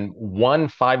 And one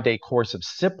 5-day course of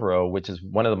Cipro, which is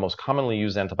one of the most commonly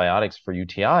used antibiotics for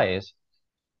UTIs,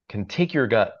 can take your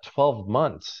gut 12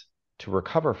 months to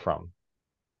recover from.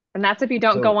 And that's if you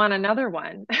don't go So on another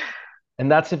one. and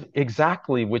that's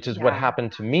exactly, which is what Yeah.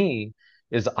 happened to me,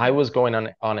 is I Yeah. was going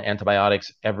on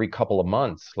antibiotics every couple of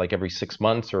months, like every 6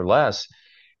 months or less.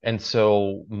 And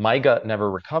so my gut never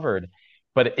recovered.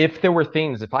 But if there were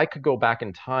things, if I could go back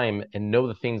in time and know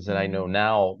the things that I know Mm.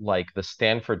 now, like the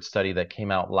Stanford study that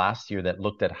came out last year that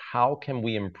looked at how can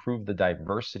we improve the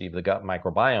diversity of the gut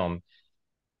microbiome,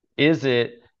 is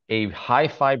it a high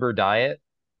fiber diet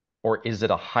or is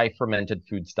it a high fermented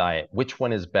foods diet? Which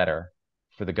one is better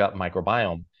for the gut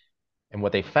microbiome? And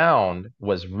what they found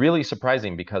was really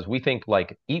surprising because we think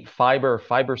like eat fiber,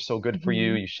 fiber's so good for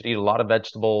you, Mhm. you should eat a lot of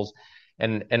vegetables.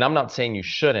 And I'm not saying you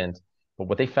shouldn't, but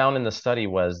what they found in the study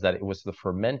was that it was the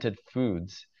fermented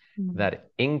foods Mm. that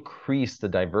increased the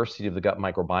diversity of the gut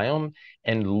microbiome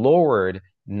and lowered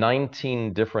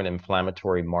 19 different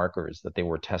inflammatory markers that they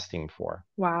were testing for.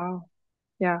 Wow.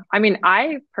 Yeah. I mean,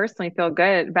 I personally feel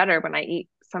good, better when I eat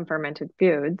some fermented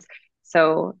foods.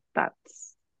 So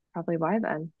that's probably why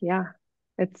then. Yeah.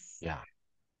 It's Yeah.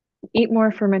 eat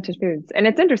more fermented foods. And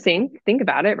it's interesting, think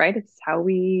about it, right? It's how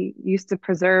we used to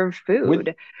preserve With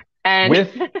food. And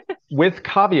with with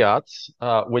caveats,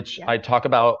 which yeah. I talk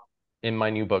about in my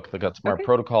new book, The Gut Smart Okay.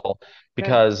 Protocol, Good.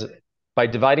 because by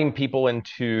dividing people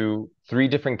into three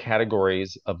different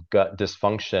categories of gut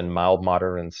dysfunction, mild,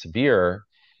 moderate, and severe,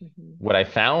 Mhm. what I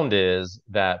found is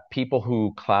that people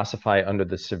who classify under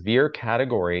the severe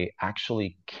category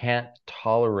actually can't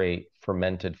tolerate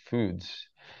fermented foods.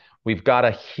 We've got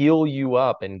to heal you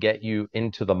up and get you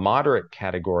into the moderate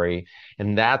category.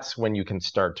 And that's when you can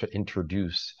start to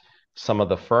introduce some of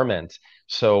the ferments.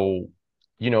 So,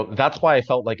 that's why I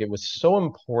felt like it was so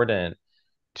important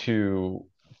to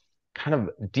kind of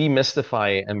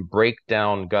demystify and break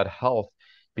down gut health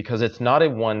because it's not a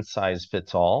one size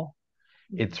fits all.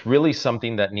 Mhm. It's really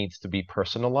something that needs to be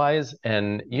personalized.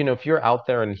 And, if you're out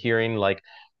there and hearing like,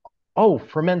 oh,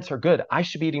 ferments are good. I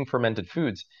should be eating fermented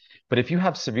foods. But if you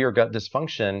have severe gut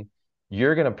dysfunction,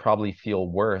 you're going to probably feel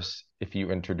worse if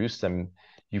you introduce them.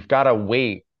 You've got to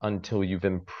wait until you've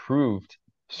improved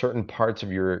certain parts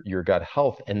of your gut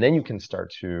health, and then you can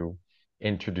start to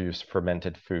introduce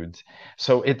fermented foods.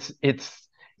 So it's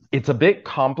a bit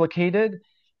complicated,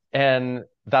 and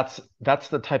that's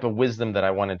the type of wisdom that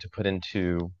I wanted to put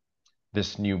into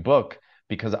this new book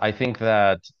because I think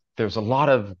that there's a lot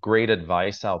of great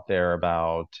advice out there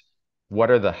about what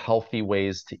are the healthy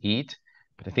ways to eat.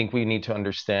 But I think we need to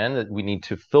understand that we need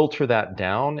to filter that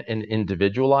down and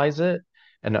individualize it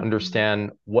and Mhm.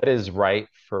 understand what is right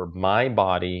for my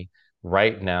body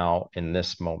right now in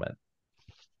this moment.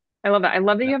 I love that. I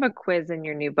love that you have a quiz in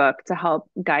your new book to help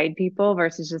guide people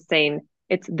versus just saying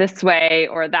it's this way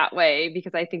or that way,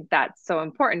 because I think that's so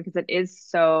important because it is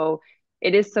so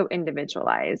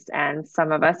individualized, and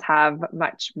some of us have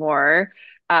much more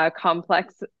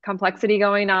complexity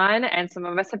going on, and some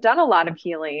of us have done a lot of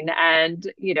healing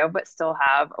and but still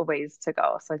have a ways to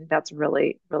go. So I think that's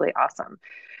really, really awesome.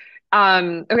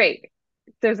 Okay,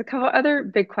 there's a couple other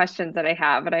big questions that I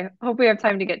have, and I hope we have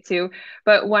time to get to.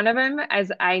 But one of them,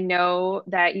 as I know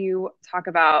that you talk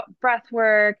about breath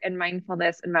work and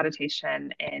mindfulness and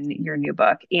meditation in your new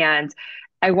book. And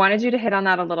I wanted you to hit on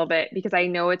that a little bit because I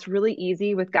know it's really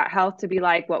easy with gut health to be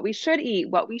like what we should eat,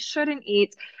 what we shouldn't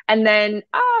eat. And then,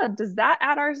 does that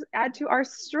add to our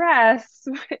stress,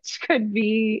 which could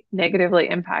be negatively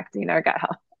impacting our gut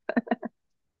health?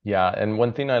 Yeah, and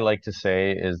one thing I like to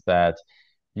say is that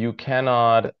you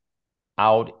cannot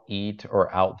out eat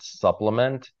or out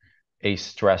supplement a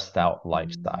stressed out Mhm.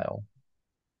 lifestyle.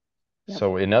 Yep.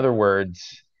 So, in other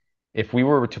words, if we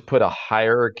were to put a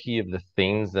hierarchy of the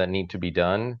things that need to be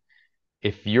done,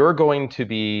 if you're going to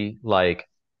be like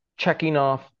checking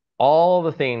off all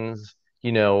the things,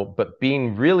 but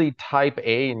being really type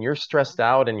A and you're stressed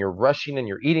out and you're rushing and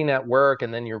you're eating at work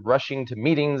and then you're rushing to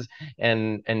meetings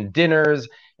and dinners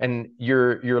and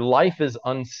your life is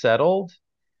unsettled,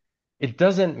 it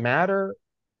doesn't matter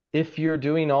if you're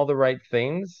doing all the right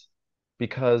things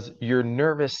because your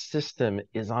nervous system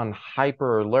is on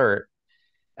hyper alert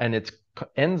and it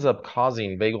ends up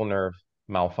causing vagal nerve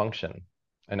malfunction.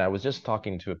 And I was just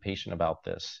talking to a patient about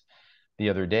this the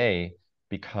other day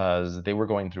because they were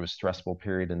going through a stressful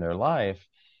period in their life.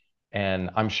 And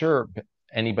I'm sure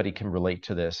anybody can relate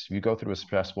to this. You go through a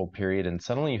stressful period and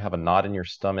suddenly you have a knot in your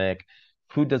stomach,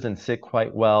 food doesn't sit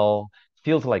quite well,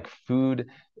 feels like food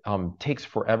takes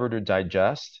forever to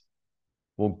digest.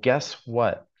 Well, guess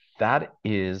what? That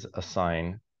is a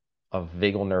sign of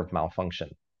vagal nerve malfunction.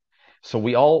 So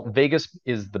vagus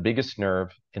is the biggest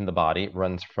nerve in the body. It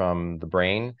runs from the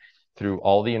brain through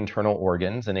all the internal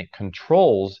organs, and it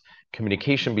controls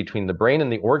communication between the brain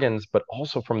and the organs, but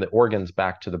also from the organs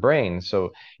back to the brain.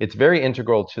 So it's very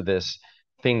integral to this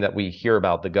thing that we hear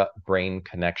about, the gut-brain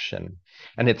connection.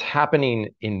 And it's happening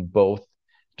in both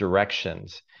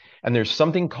directions. And there's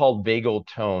something called vagal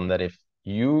tone that if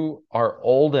you are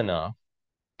old enough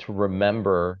to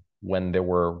remember when there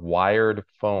were wired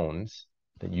phones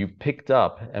that you picked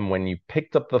up, and when you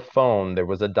picked up the phone, there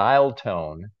was a dial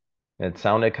tone. And it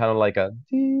sounded kind of like a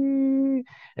dee,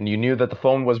 and you knew that the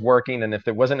phone was working, and if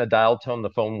there wasn't a dial tone, the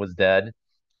phone was dead.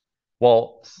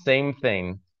 Well, same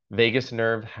thing. Vagus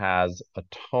nerve has a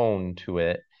tone to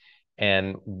it,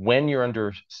 and when you're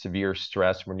under severe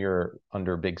stress, when you're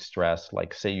under big stress,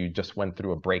 like say you just went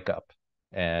through a breakup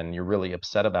and you're really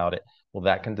upset about it, well,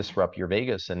 that can disrupt your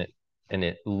vagus and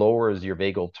it lowers your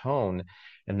vagal tone.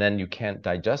 And then you can't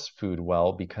digest food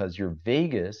well because your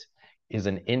vagus is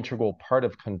an integral part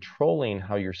of controlling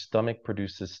how your stomach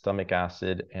produces stomach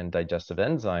acid and digestive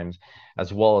enzymes,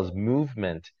 as well as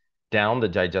movement down the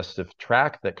digestive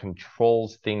tract that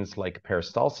controls things like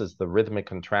peristalsis, the rhythmic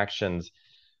contractions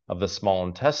of the small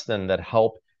intestine that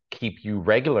help keep you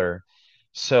regular.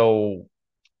 So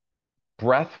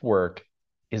breath work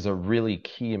is a really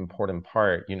key important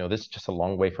part. This is just a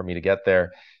long way for me to get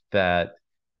there, that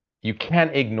you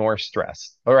can't ignore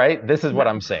stress. All right. This is what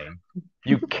I'm No. saying.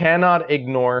 You cannot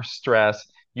ignore stress.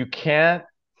 You can't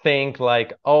think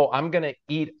like, oh, I'm going to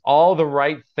eat all the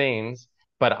right things,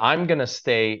 but I'm going to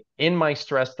stay in my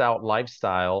stressed out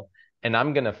lifestyle and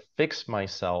I'm going to fix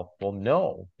myself. Well,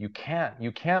 no, you can't.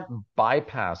 You can't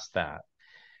bypass that.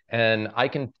 And I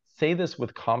can say this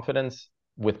with confidence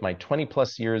with my 20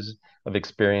 plus years of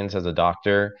experience as a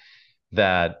doctor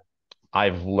that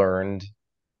I've learned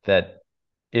that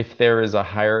if there is a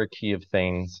hierarchy of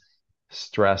things,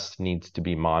 stress needs to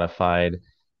be modified.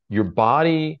 Your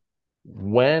body,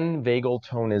 when vagal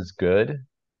tone is good,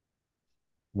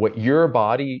 what your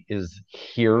body is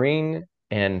hearing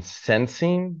and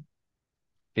sensing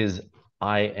is,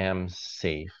 I am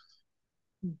safe.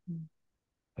 Mhm.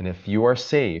 And if you are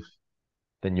safe,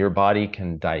 then your body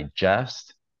can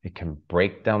digest, it can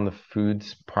break down the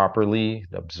foods properly,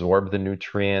 absorb the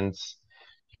nutrients.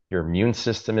 Your immune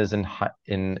system isn't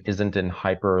in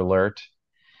hyper alert.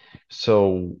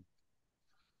 So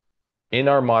in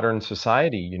our modern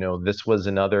society, this was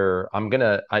another,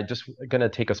 I just gonna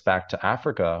take us back to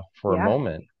Africa for a Yeah,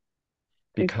 moment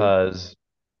please do. because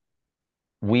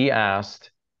we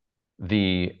asked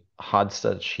the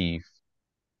Hadza chief,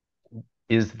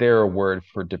 is there a word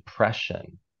for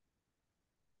depression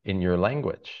in your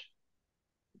language?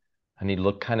 And he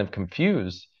looked kind of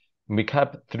confused. And we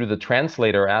kept through the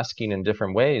translator asking in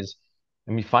different ways.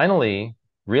 And we finally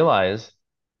realized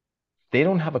they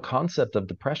don't have a concept of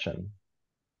depression.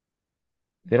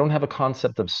 They don't have a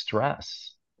concept of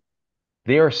stress.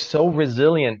 They are so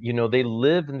resilient. They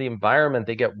live in the environment,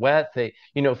 they get wet,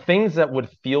 things that would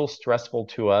feel stressful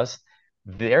to us,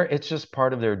 it's just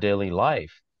part of their daily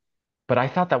life. But I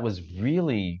thought that was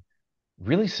really,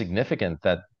 really significant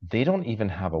that they don't even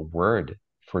have a word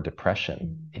for depression.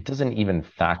 Mm. It doesn't even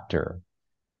factor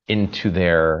into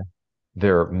their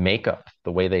makeup,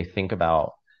 the way they think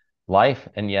about life.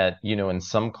 And yet, in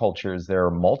some cultures, there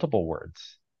are multiple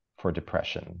words for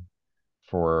depression,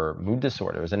 for mood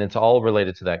disorders, and it's all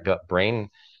related to that gut brain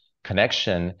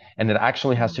connection. And it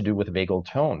actually has to do with vagal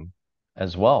tone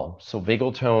as well. So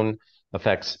vagal tone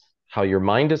affects how your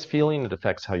mind is feeling, it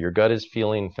affects how your gut is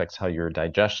feeling, affects how you're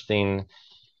digesting.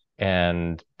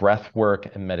 And breath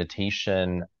work and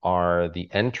meditation are the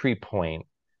entry point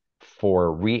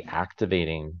for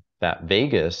reactivating that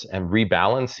vagus and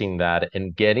rebalancing that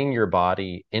and getting your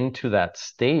body into that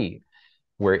state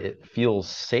where it feels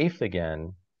safe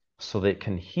again so that it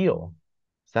can heal.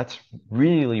 That's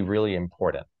really, really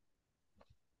important.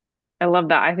 I love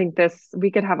that. I think we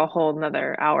could have a whole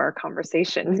another hour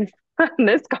conversation on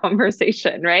this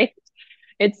conversation, right?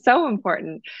 It's so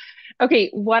important.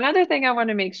 Okay, one other thing I want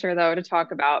to make sure though to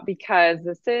talk about because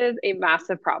this is a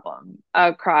massive problem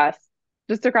across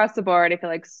the board. I feel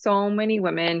like so many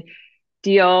women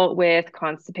deal with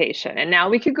constipation. And now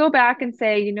we could go back and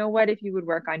say, you know what, if you would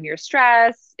work on your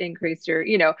stress, increase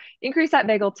that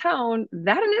vagal tone,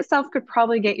 that in itself could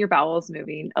probably get your bowels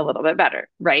moving a little bit better,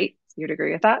 right? You'd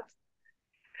agree with that?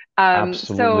 So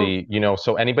Absolutely.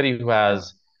 So anybody who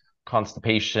has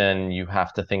constipation, you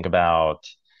have to think about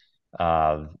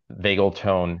vagal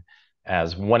tone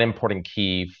as one important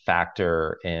key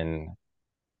factor in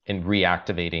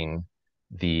reactivating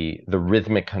the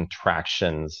rhythmic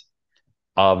contractions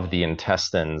of the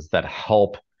intestines that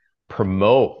help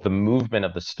promote the movement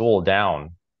of the stool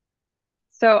down.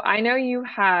 So I know you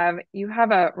have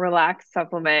a relax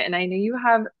supplement, and I know you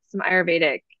have some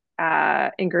Ayurvedic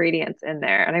ingredients in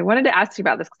there. And I wanted to ask you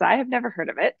about this because I have never heard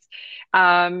of it.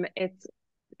 It's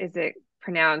is it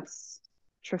pronounced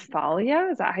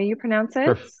Triphalia? Is that how you pronounce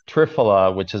it?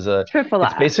 Triphala, which is it's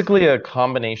Triphala. basically a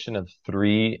combination of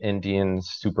three Indian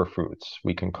superfruits,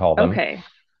 we can call them, Okay.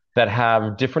 that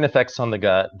have different effects on the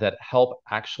gut that help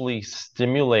actually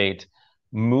stimulate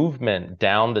movement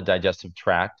down the digestive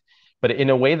tract, but in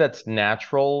a way that's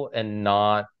natural and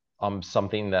not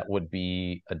something that would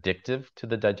be addictive to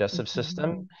the digestive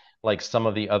system, Mhm. like some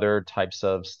of the other types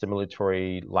of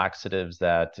stimulatory laxatives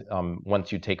that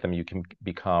once you take them, you can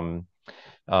become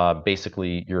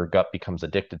basically your gut becomes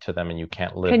addicted to them and you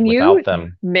can't live Can you without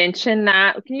them. mention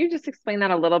that? Can you just explain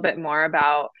that a little bit more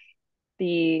about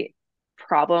the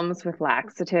problems with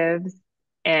laxatives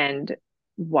and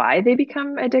why they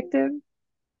become addictive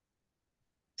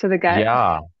to the gut?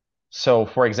 Yeah. So,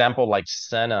 for example, like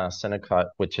Senokut,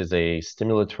 which is a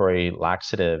stimulatory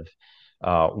laxative,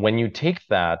 when you take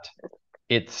that,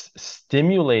 it's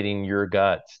stimulating your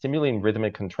gut, stimulating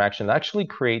rhythmic contraction. It actually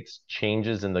creates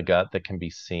changes in the gut that can be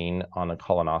seen on a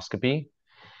colonoscopy,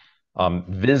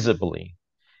 visibly.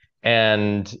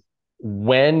 And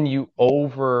when you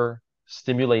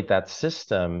overstimulate that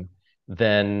system,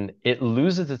 then it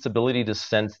loses its ability to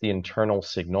sense the internal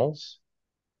signals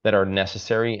that are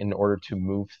necessary in order to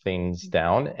move things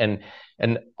down.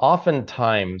 And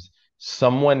oftentimes,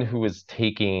 someone who is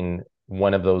taking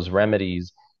one of those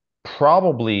remedies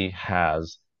probably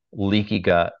has leaky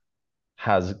gut,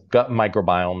 has gut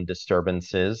microbiome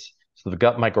disturbances. So the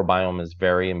gut microbiome is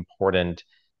very important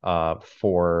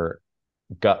for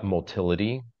gut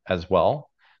motility as well.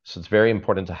 So it's very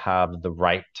important to have the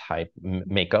right type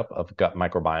makeup of gut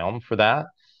microbiome for that.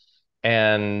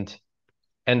 And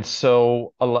and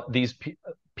so these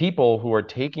people who are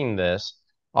taking this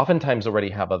oftentimes already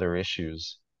have other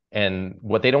issues. And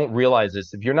what they don't realize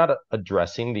is if you're not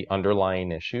addressing the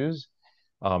underlying issues,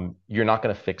 you're not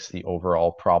going to fix the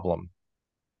overall problem,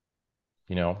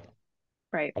 you know?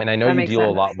 Right. And I know That you makes deal a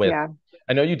sense. lot with, Yeah.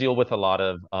 I know you deal with a lot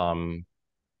of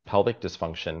pelvic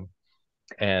dysfunction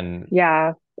and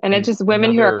Yeah. And it and just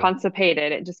women who are another,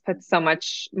 constipated, it just puts so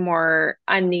much more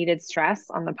unneeded stress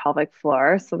on the pelvic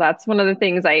floor. So that's one of the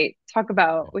things I talk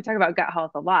about. We talk about gut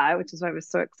health a lot, which is why I was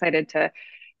so excited to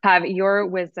have your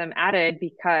wisdom added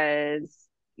because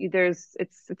it's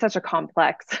such a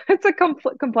complex it's a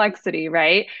complexity,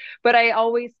 right? But I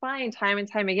always find time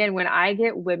and time again when I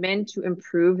get women to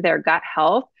improve their gut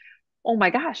health, oh my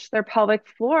gosh, their pelvic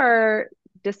floor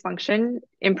dysfunction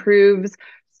improves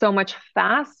so much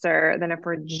faster than if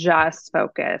we're just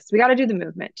focused. We got to do the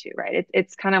movement too, right?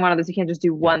 It's kind of one of those you can't just do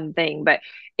yeah. one thing, but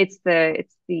it's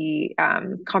the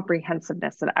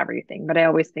comprehensiveness of everything. But I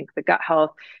always think the gut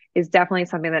health is definitely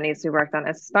something that needs to be worked on,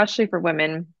 especially for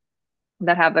women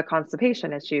that have the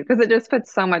constipation issue, because it just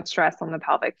puts so much stress on the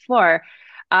pelvic floor.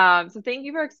 So thank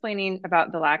you for explaining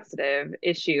about the laxative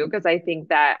issue, because I think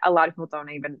that a lot of people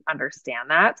don't even understand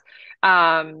that.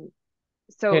 Um,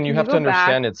 so And you can you have to go back?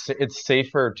 understand it's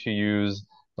safer to use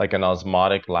like an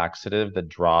osmotic laxative that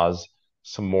draws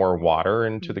some more water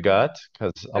into the gut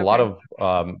because a lot Okay.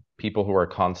 of people who are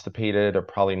constipated are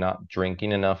probably not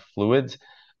drinking enough fluids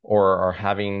or are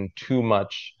having too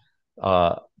much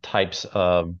types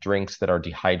of drinks that are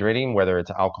dehydrating, whether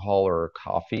it's alcohol or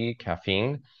coffee,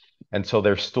 caffeine. And so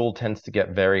their stool tends to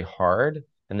get very hard,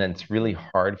 and then it's really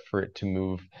hard for it to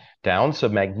move down. So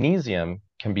magnesium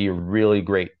can be a really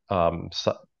great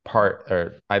part,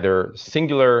 or either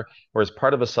singular or as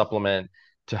part of a supplement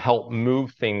to help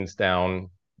move things down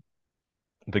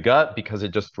the gut because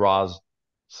it just draws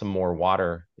some more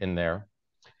water in there.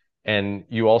 And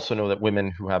you also know that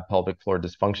women who have pelvic floor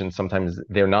dysfunction, sometimes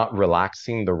they're not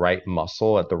relaxing the right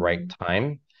muscle at the right Mm,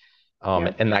 time.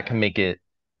 yep. And that can make it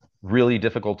really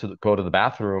difficult to go to the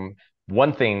bathroom.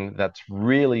 One thing that's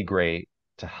really great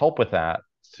to help with that,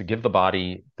 to give the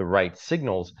body the right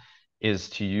signals, is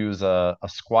to use a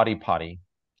squatty potty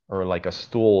or like a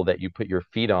stool that you put your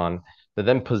feet on that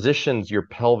then positions your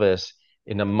pelvis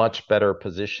in a much better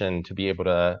position to be able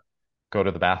to go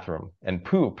to the bathroom and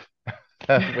poop,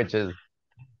 which is,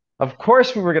 of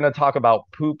course, we were going to talk about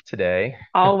poop today.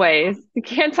 Always. You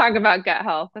can't talk about gut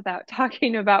health without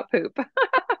talking about poop.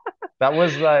 That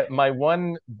was my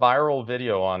one viral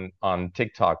video on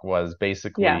TikTok was Yeah.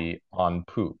 basically on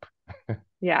poop.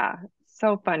 Yeah.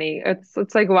 So funny. It's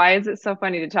like, why is it so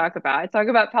funny to talk about? I talk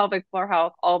about pelvic floor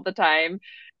health all the time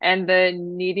and the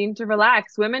needing to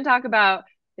relax. Women talk about,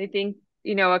 they think,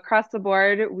 across the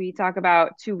board, we talk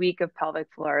about too weak of pelvic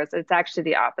floors. It's actually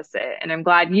the opposite. And I'm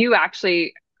glad you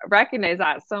actually recognize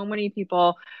that. So many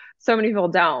people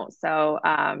don't. So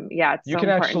yeah, it's You so can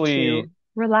important to actually,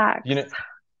 relax. you know,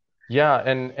 yeah,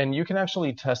 and you can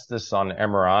actually test this on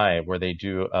MRI where they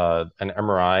do an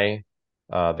MRI,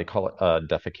 they call it a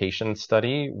defecation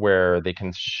study, where they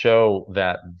can show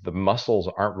that the muscles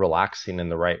aren't relaxing in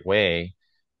the right way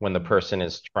when the person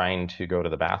is trying to go to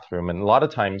the bathroom. And a lot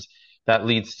of times that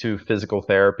leads to physical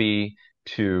therapy,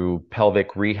 to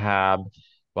pelvic rehab.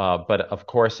 But of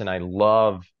course, and I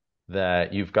love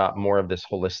that you've got more of this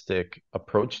holistic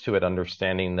approach to it,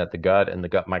 understanding that the gut and the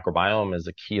gut microbiome is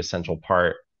a key essential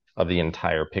part of the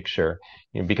entire picture.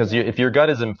 Because Yeah. if your gut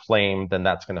is inflamed, then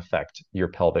that's going to affect your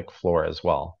pelvic floor as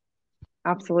well.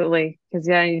 Absolutely. Because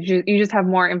yeah, you just have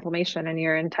more inflammation in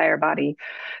your entire body.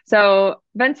 So,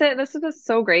 Vincent, this was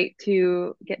so great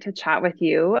to get to chat with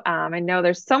you. I know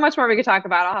there's so much more we could talk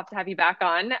about. I'll have to have you back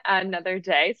on another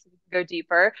day so we can go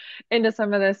deeper into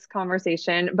some of this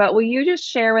conversation. But will you just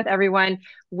share with everyone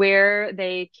where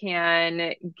they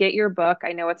can get your book?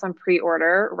 I know it's on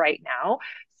pre-order right now.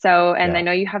 So, and I Yeah.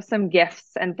 know you have some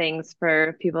gifts and things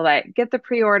for people that get the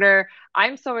pre-order.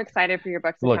 I'm so excited for your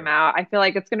book to come Look, out. I feel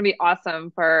like it's going to be awesome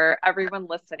for everyone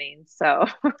listening. So,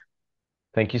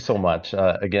 thank you so much.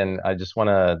 Again, I just want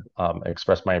to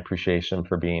express my appreciation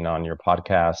for being on your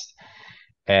podcast.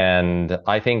 And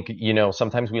I think,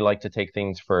 sometimes we like to take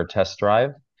things for a test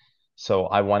drive. So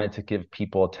I wanted to give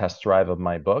people a test drive of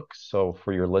my book. So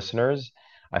for your listeners,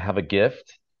 I have a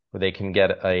gift where they can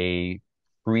get a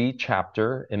free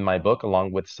chapter in my book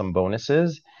along with some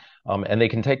bonuses. And they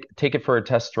can take it for a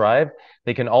test drive.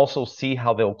 They can also see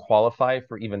how they'll qualify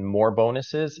for even more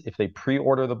bonuses if they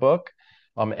pre-order the book.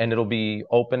 And it'll be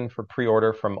open for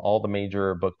pre-order from all the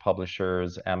major book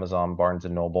publishers, Amazon, Barnes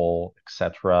and Noble,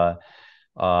 etc.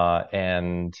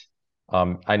 And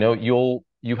I know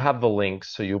you have the link,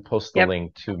 so you'll post the yep,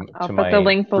 link I'll to put the my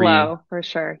link free, below for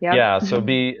sure. Yep. yeah, so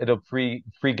it'll free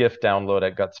gift download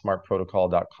at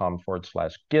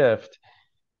gutsmartprotocol.com/gift.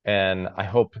 And I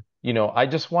hope, I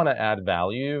just want to add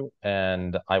value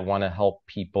and I want to help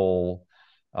people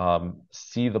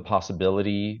see the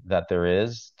possibility that there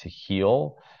is to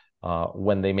heal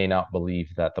when they may not believe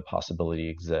that the possibility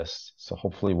exists. So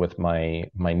hopefully with my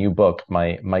new book,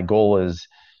 my goal is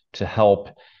to help,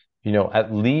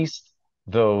 at least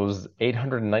those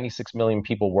 896 million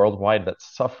people worldwide that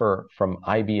suffer from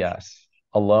IBS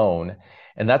alone.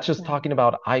 And that's just Yeah, talking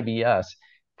about IBS.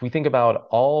 If we think about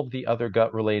all the other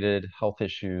gut-related health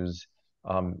issues,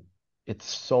 um, it's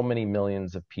so many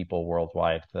millions of people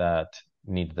worldwide that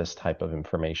need this type of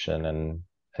information and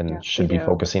yes, we should be do.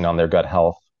 focusing on their gut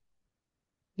health.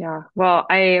 Yeah. Well,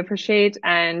 I appreciate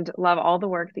and love all the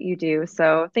work that you do.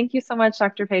 So thank you so much,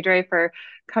 Dr. Pedre, for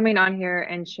coming on here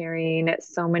and sharing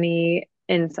so many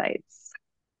insights.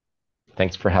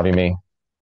 Thanks for having me.